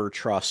can never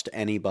trust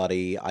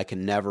anybody. I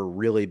can never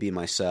really be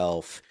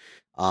myself.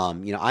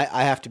 I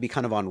have to be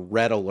kind of on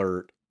red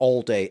alert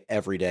all day,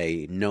 every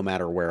day, no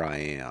matter where I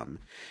am.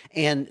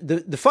 And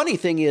the funny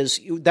thing is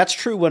that's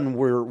true when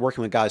we're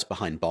working with guys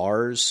behind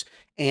bars,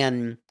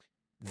 and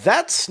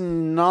that's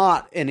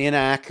not an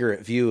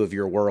inaccurate view of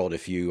your world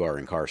if you are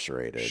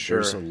incarcerated. Sure.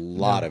 There's a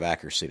lot of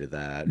accuracy to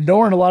that.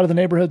 Nor in a lot of the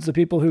neighborhoods the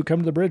people who come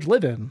to the bridge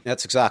live in.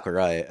 That's exactly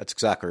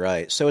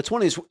right. So it's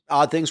one of these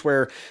odd things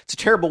where it's a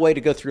terrible way to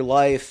go through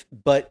life,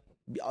 but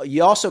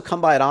you also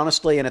come by it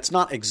honestly, and it's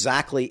not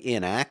exactly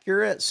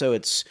inaccurate. So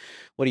it's,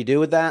 what do you do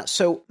with that?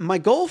 So my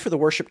goal for the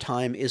worship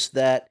time is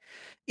that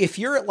if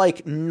you're at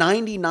like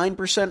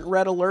 99%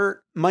 red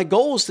alert, my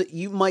goal is that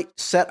you might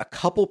set a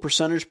couple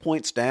percentage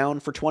points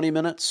down for 20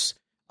 minutes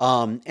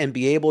and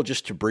be able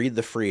just to breathe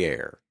the free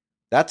air.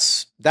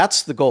 That's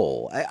the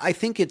goal. I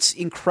think it's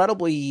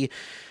incredibly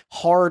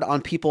hard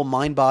on people,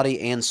 mind, body,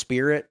 and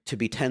spirit, to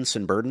be tense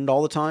and burdened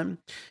all the time.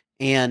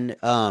 And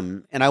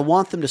I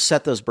want them to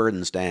set those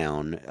burdens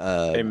down.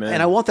 Amen.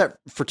 And I want that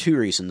for two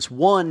reasons.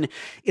 One,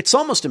 it's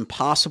almost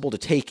impossible to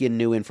take in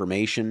new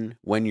information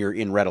when you're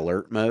in red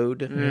alert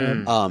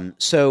mode.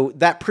 So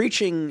that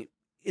preaching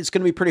is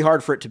going to be pretty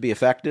hard for it to be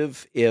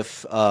effective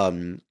if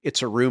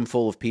it's a room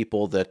full of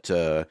people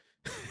that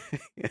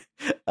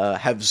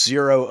have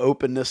zero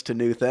openness to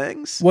new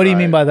things. What do you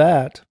mean by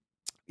that?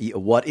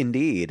 What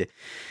indeed?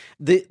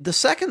 The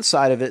second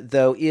side of it,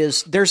 though,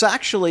 is there's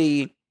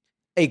actually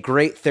a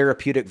great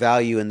therapeutic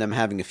value in them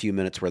having a few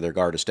minutes where their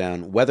guard is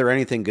down, whether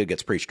anything good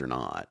gets preached or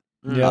not.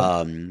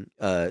 Yeah.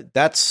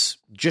 That's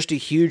just a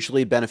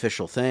hugely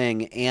beneficial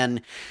thing.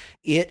 And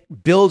it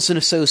builds an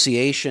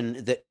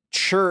association that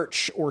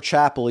church or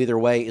chapel, either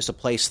way, is a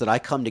place that I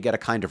come to get a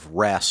kind of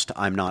rest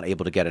I'm not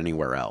able to get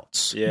anywhere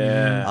else.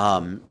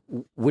 Yeah.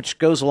 Which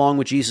goes along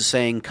with Jesus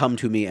saying, "Come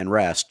to me and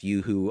rest,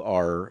 you who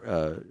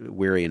are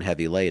weary and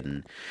heavy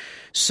laden."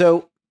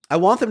 So I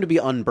want them to be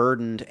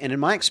unburdened, and in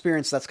my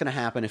experience, that's going to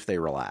happen if they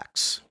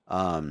relax.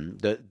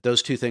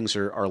 Those two things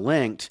are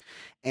linked,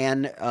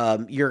 and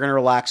you're going to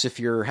relax if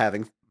you're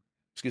having,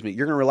 you're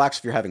going to relax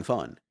if you're having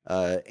fun.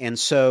 And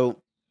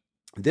so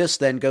this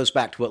then goes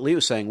back to what Lee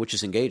was saying, which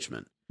is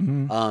engagement.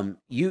 Mm-hmm.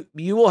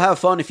 You will have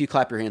fun if you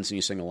clap your hands and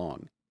you sing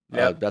along.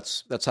 Yeah,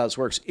 that's how this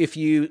works. If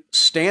you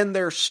stand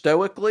there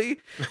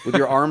stoically with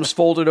your arms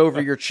folded over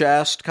your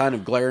chest, kind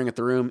of glaring at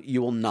the room,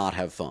 you will not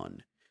have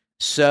fun.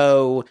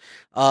 So,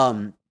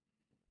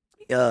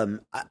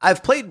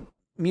 I've played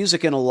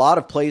music in a lot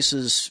of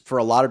places for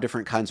a lot of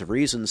different kinds of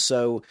reasons.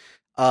 So,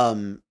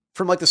 from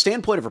like the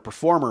standpoint of a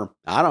performer,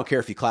 I don't care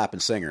if you clap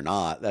and sing or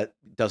not. That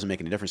doesn't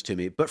make any difference to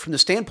me. But from the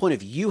standpoint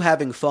of you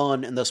having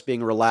fun and thus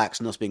being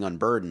relaxed and thus being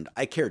unburdened,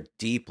 I care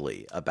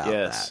deeply about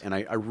that. And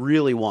I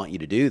really want you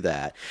to do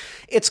that.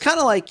 It's kind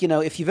of like,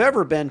 if you've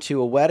ever been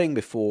to a wedding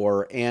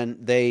before and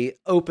they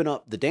open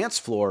up the dance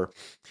floor,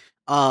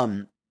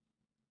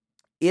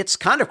 it's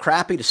kind of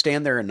crappy to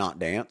stand there and not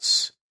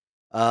dance.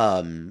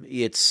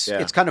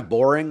 It's kind of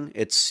boring.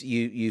 It's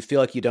you feel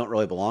like you don't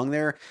really belong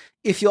there.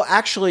 If you'll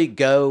actually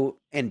go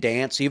and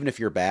dance, even if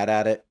you're bad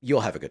at it,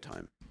 you'll have a good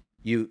time.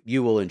 You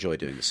will enjoy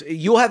doing this.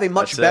 You'll have a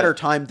much better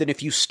time than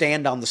if you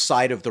stand on the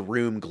side of the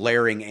room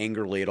glaring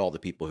angrily at all the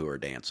people who are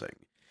dancing.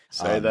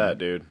 Say that,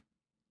 dude.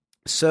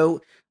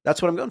 So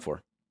that's what I'm going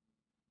for.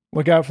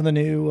 Look out for the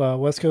new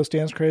West Coast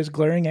dance craze,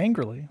 glaring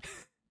angrily.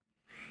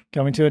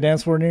 Coming to a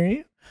dance floor near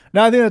you.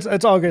 No, I think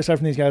it's all great stuff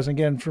from these guys. And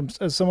again,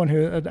 as someone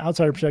an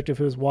outsider perspective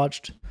who has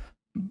watched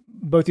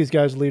both these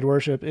guys lead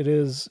worship, it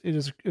is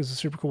a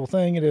super cool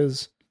thing. It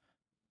is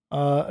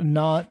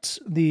not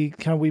the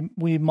kind of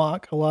we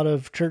mock a lot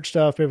of church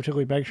stuff,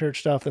 particularly mega church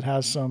stuff that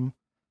has some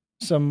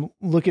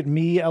look at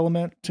me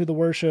element to the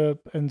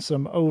worship and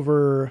some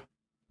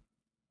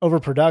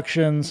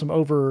overproduction, some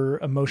over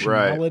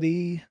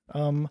emotionality,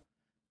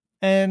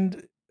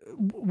 and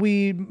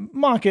we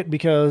mock it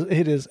because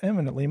it is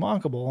eminently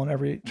mockable on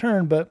every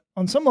turn. But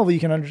on some level, we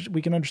can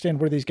understand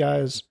where these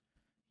guys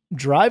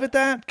drive at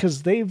that,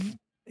 because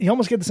you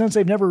almost get the sense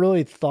they've never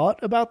really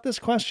thought about this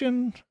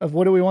question of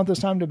what do we want this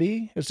time to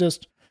be. It's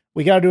just,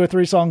 we got to do a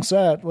 3-song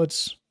set.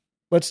 Let's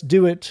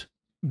do it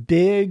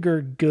big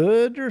or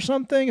good or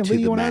something. And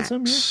Lee, you want to add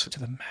something? To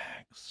the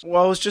max.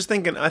 Well, I was just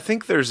thinking, I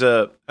think there's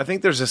a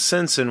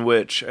sense in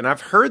which, and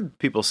I've heard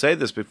people say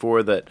this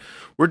before, that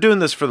we're doing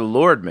this for the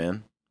Lord,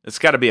 man. It's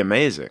got to be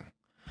amazing.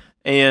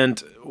 And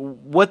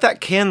what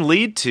that can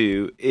lead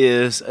to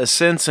is a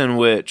sense in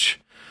which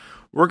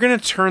we're going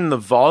to turn the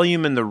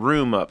volume in the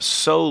room up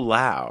so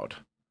loud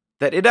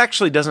that it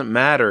actually doesn't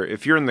matter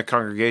if you're in the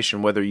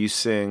congregation whether you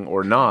sing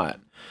or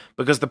not.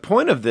 Because the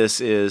point of this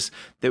is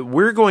that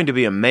we're going to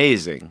be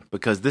amazing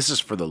because this is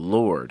for the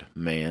Lord,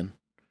 man.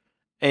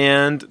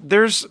 And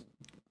there's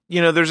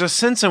a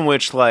sense in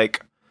which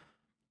like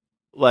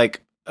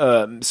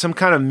some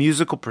kind of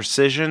musical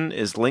precision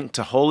is linked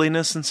to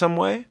holiness in some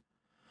way.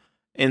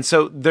 And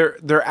so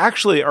there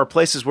actually are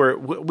places where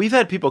we've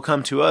had people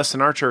come to us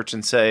in our church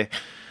and say,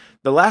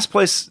 the last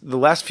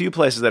few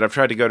places that I've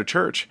tried to go to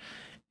church,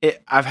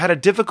 I've had a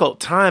difficult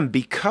time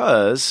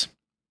because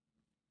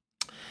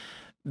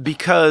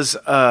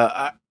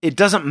it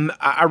doesn't.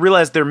 I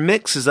realize their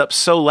mix is up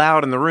so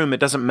loud in the room, it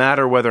doesn't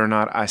matter whether or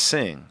not I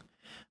sing.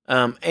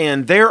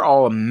 And they're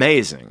all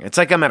amazing. It's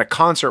like I'm at a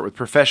concert with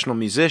professional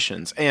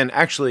musicians. And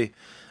actually,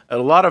 at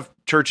a lot of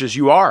churches,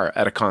 you are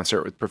at a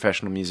concert with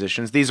professional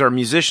musicians. These are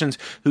musicians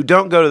who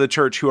don't go to the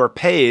church, who are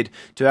paid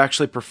to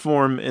actually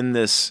perform in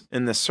this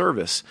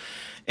service.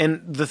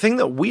 And the thing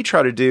that we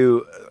try to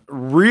do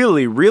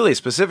really, really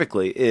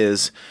specifically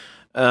is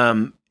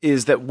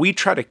that we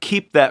try to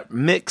keep that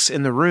mix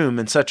in the room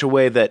in such a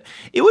way that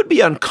it would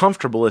be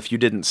uncomfortable if you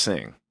didn't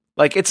sing.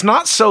 Like, it's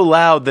not so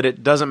loud that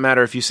it doesn't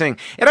matter if you sing.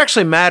 It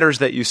actually matters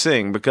that you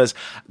sing, because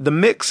the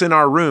mix in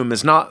our room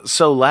is not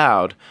so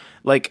loud.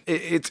 Like,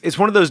 it's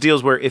one of those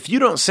deals where if you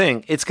don't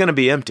sing, it's going to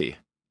be empty.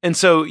 And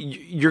so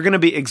you're going to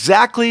be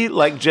exactly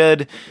like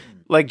Jed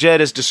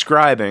is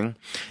describing,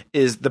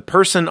 is the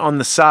person on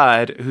the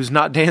side who's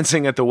not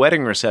dancing at the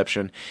wedding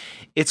reception.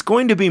 It's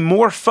going to be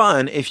more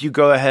fun if you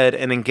go ahead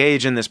and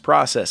engage in this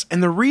process.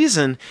 And the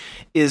reason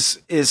is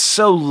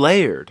so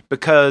layered,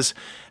 because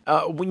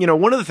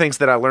one of the things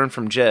that I learned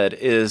from Jed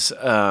is,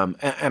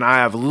 and I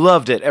have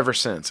loved it ever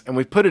since, and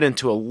we've put it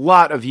into a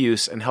lot of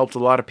use and helped a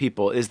lot of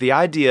people, is the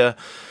idea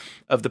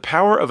of the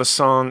power of a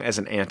song as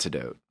an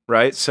antidote,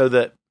 right? So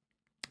that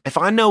if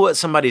I know what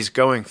somebody's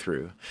going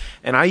through,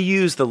 and I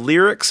use the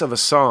lyrics of a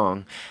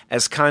song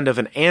as kind of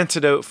an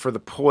antidote for the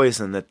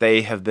poison that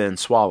they have been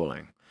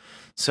swallowing.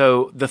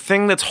 So the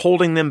thing that's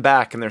holding them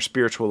back in their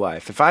spiritual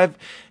life, if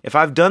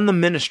I've done the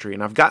ministry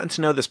and I've gotten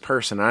to know this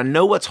person, and I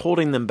know what's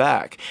holding them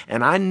back,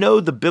 and I know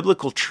the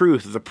biblical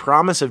truth of the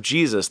promise of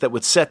Jesus that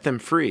would set them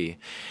free,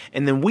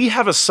 and then we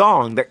have a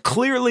song that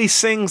clearly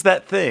sings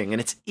that thing, and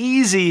it's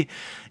easy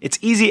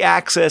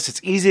access,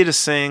 it's easy to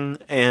sing,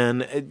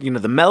 and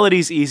the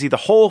melody's easy, the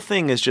whole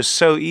thing is just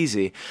so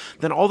easy.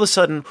 Then all of a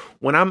sudden,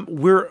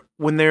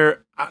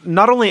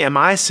 not only am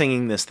I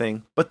singing this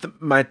thing, but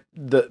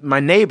my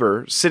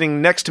neighbor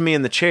sitting next to me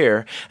in the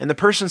chair, and the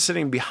person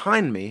sitting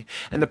behind me,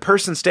 and the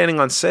person standing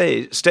on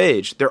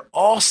stage, they're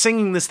all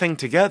singing this thing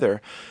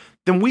together.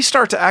 Then we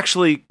start to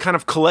actually kind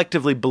of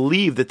collectively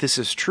believe that this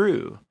is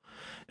true.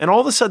 And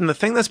all of a sudden, the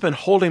thing that's been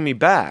holding me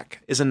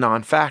back is a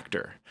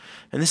non-factor.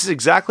 And this is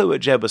exactly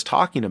what Jed was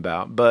talking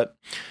about. But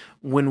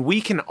when we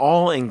can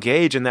all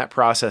engage in that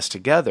process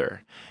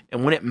together,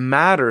 and when it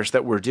matters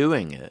that we're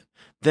doing it,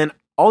 then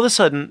all of a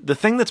sudden, the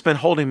thing that's been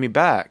holding me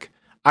back,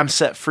 I'm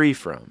set free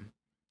from.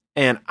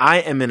 And I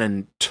am in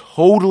a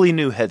totally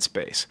new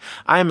headspace.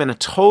 I am in a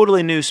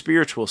totally new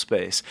spiritual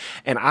space.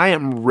 And I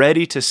am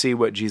ready to see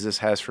what Jesus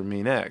has for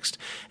me next.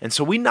 And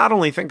so we not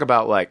only think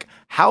about, like,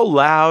 how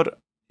loud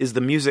is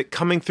the music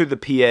coming through the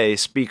PA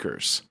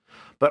speakers,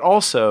 but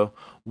also,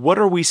 what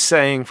are we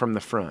saying from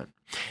the front?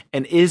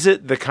 And is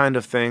it the kind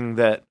of thing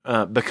that,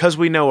 because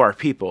we know our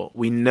people,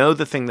 we know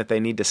the thing that they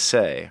need to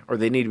say, or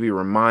they need to be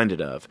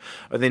reminded of,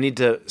 or they need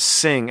to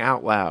sing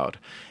out loud.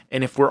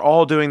 And if we're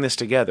all doing this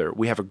together,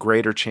 we have a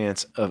greater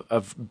chance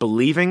of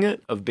believing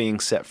it, of being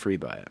set free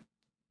by it.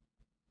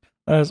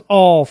 That is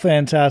all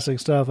fantastic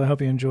stuff. I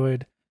hope you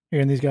enjoyed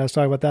hearing these guys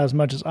talk about that as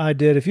much as I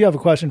did. If you have a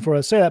question for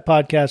us, say that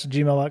podcast at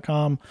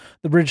gmail.com,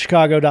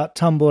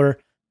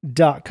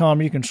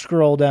 thebridgechicago.tumblr.com. You can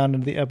scroll down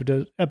into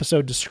the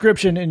episode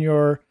description in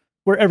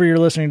wherever you're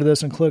listening to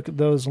this and click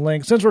those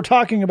links. Since we're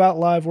talking about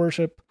live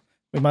worship,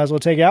 we might as well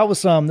take it out with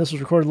some. This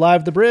was recorded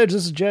live at the Bridge.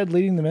 This is Jed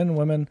leading the men and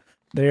women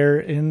there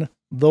in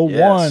the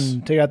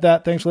one. Take out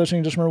that. Thanks for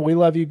listening. Just remember, we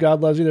love you.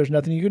 God loves you. There's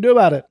nothing you can do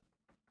about it.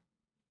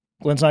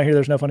 Glenn's not here.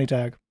 There's no funny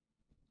tag.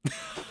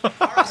 All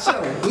right,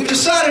 so we've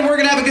decided we're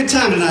going to have a good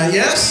time tonight,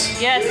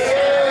 yes? Yes.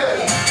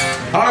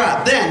 All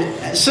right,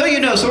 then, so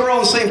we're all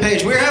on the same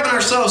page. We're having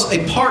ourselves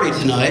a party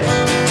tonight.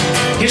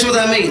 Here's what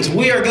that means.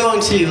 We are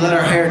going to let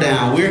our hair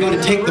down. We're going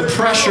to take the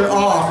pressure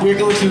off. We're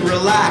going to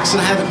relax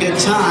and have a good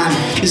time.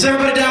 Is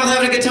everybody down with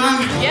having a good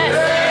time? Yes.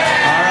 All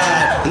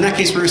right. In that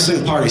case, we're going to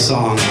sing a party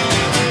song.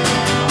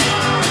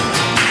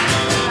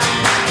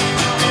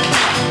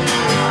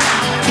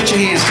 Put your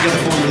hands together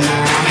for me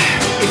now.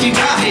 If you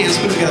got hands,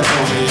 put them together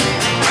for me.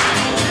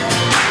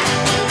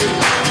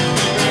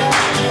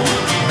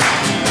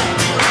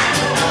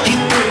 He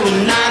threw a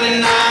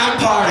 99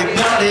 party,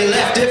 but he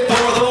left it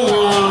for the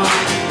one.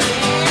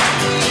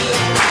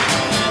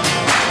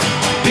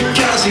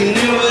 Because he knew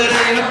it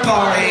ain't a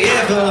party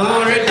if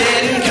 100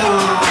 didn't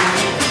come.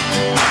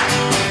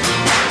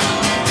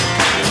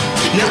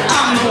 Now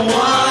I'm the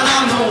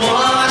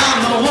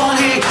one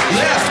he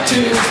left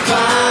to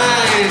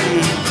find.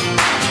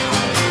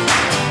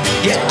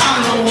 Yeah,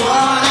 I'm the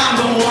one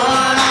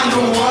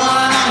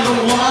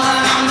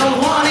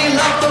he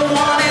loved, the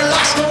one he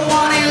lost, the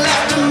one he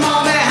left him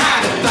all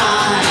behind to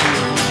find.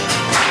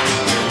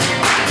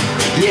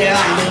 Yeah,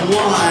 I'm the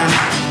one.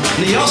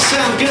 Now y'all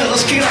sound good,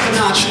 let's kick it up a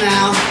notch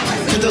now.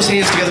 Put those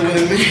hands together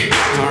with me.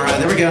 Alright,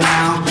 there we go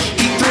now.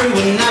 He threw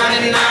a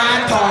 99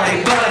 party,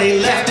 but he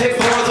left it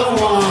for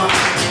the one.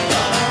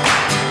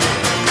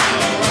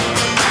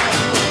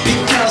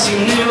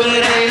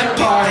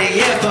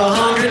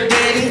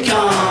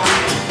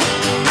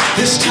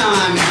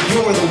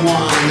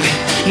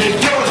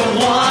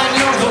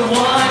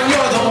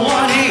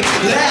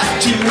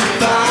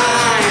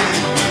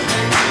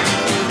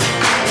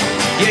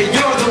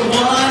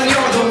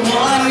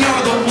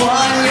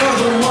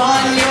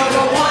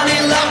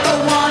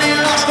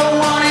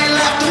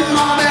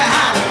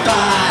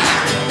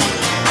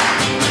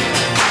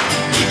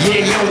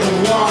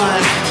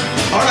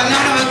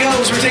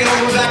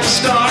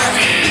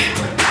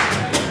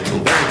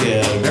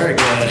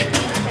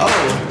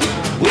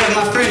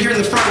 got my friend here in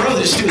the front row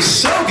that's doing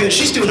so good.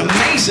 She's doing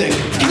amazing.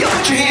 Can y'all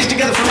put your hands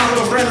together for my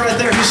little friend right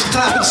there who's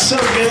clapping so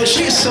good?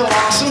 She is so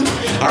awesome.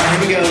 All right,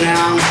 here we go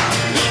now.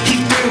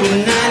 He threw a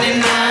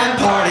 99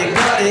 party,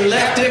 but he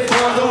left it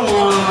for the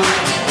one.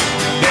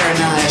 Very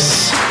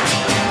nice.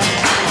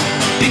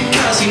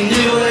 Because he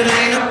knew it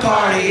ain't a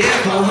party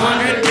if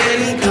 100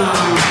 didn't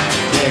come.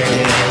 There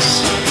it is.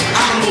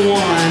 I'm the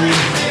one.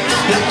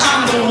 Now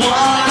I'm the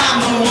one.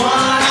 I'm the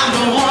one. I'm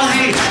the one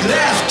he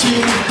left to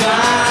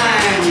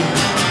find.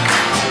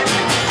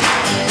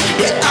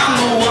 Yeah, I'm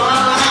the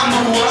one. I'm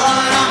the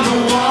one. I'm the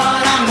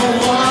one. I'm the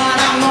one.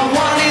 I'm the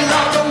one he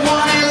loved, the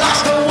one he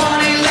lost, the one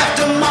he left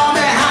him all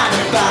behind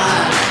to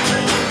find.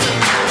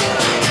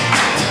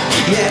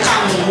 Yeah,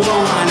 I'm the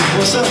one.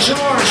 What's up,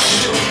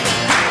 George?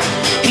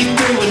 He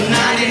threw a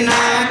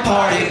 99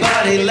 party,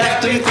 but he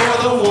left him for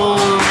the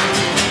one.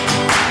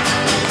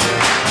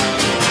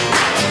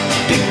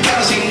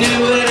 Because he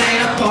knew it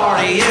ain't a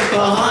party if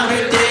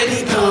 100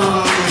 didn't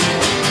come.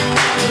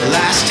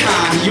 Last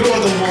time, you're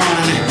the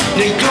one.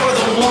 Now you're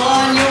the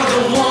one, you're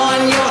the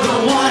one, you're the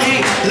one he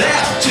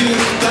left to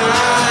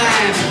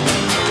find.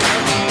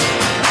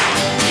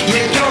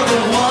 Yeah, you're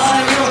the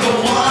one, you're the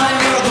one,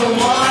 you're the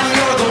one,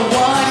 you're the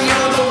one,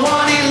 you're the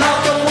one he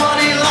loved, the one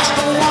he lost,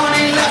 the one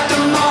he left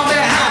him all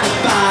behind to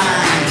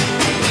find.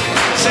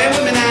 Say it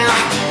with me now.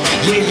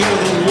 Yeah,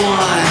 you're the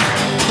one.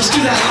 Let's do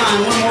that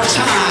line one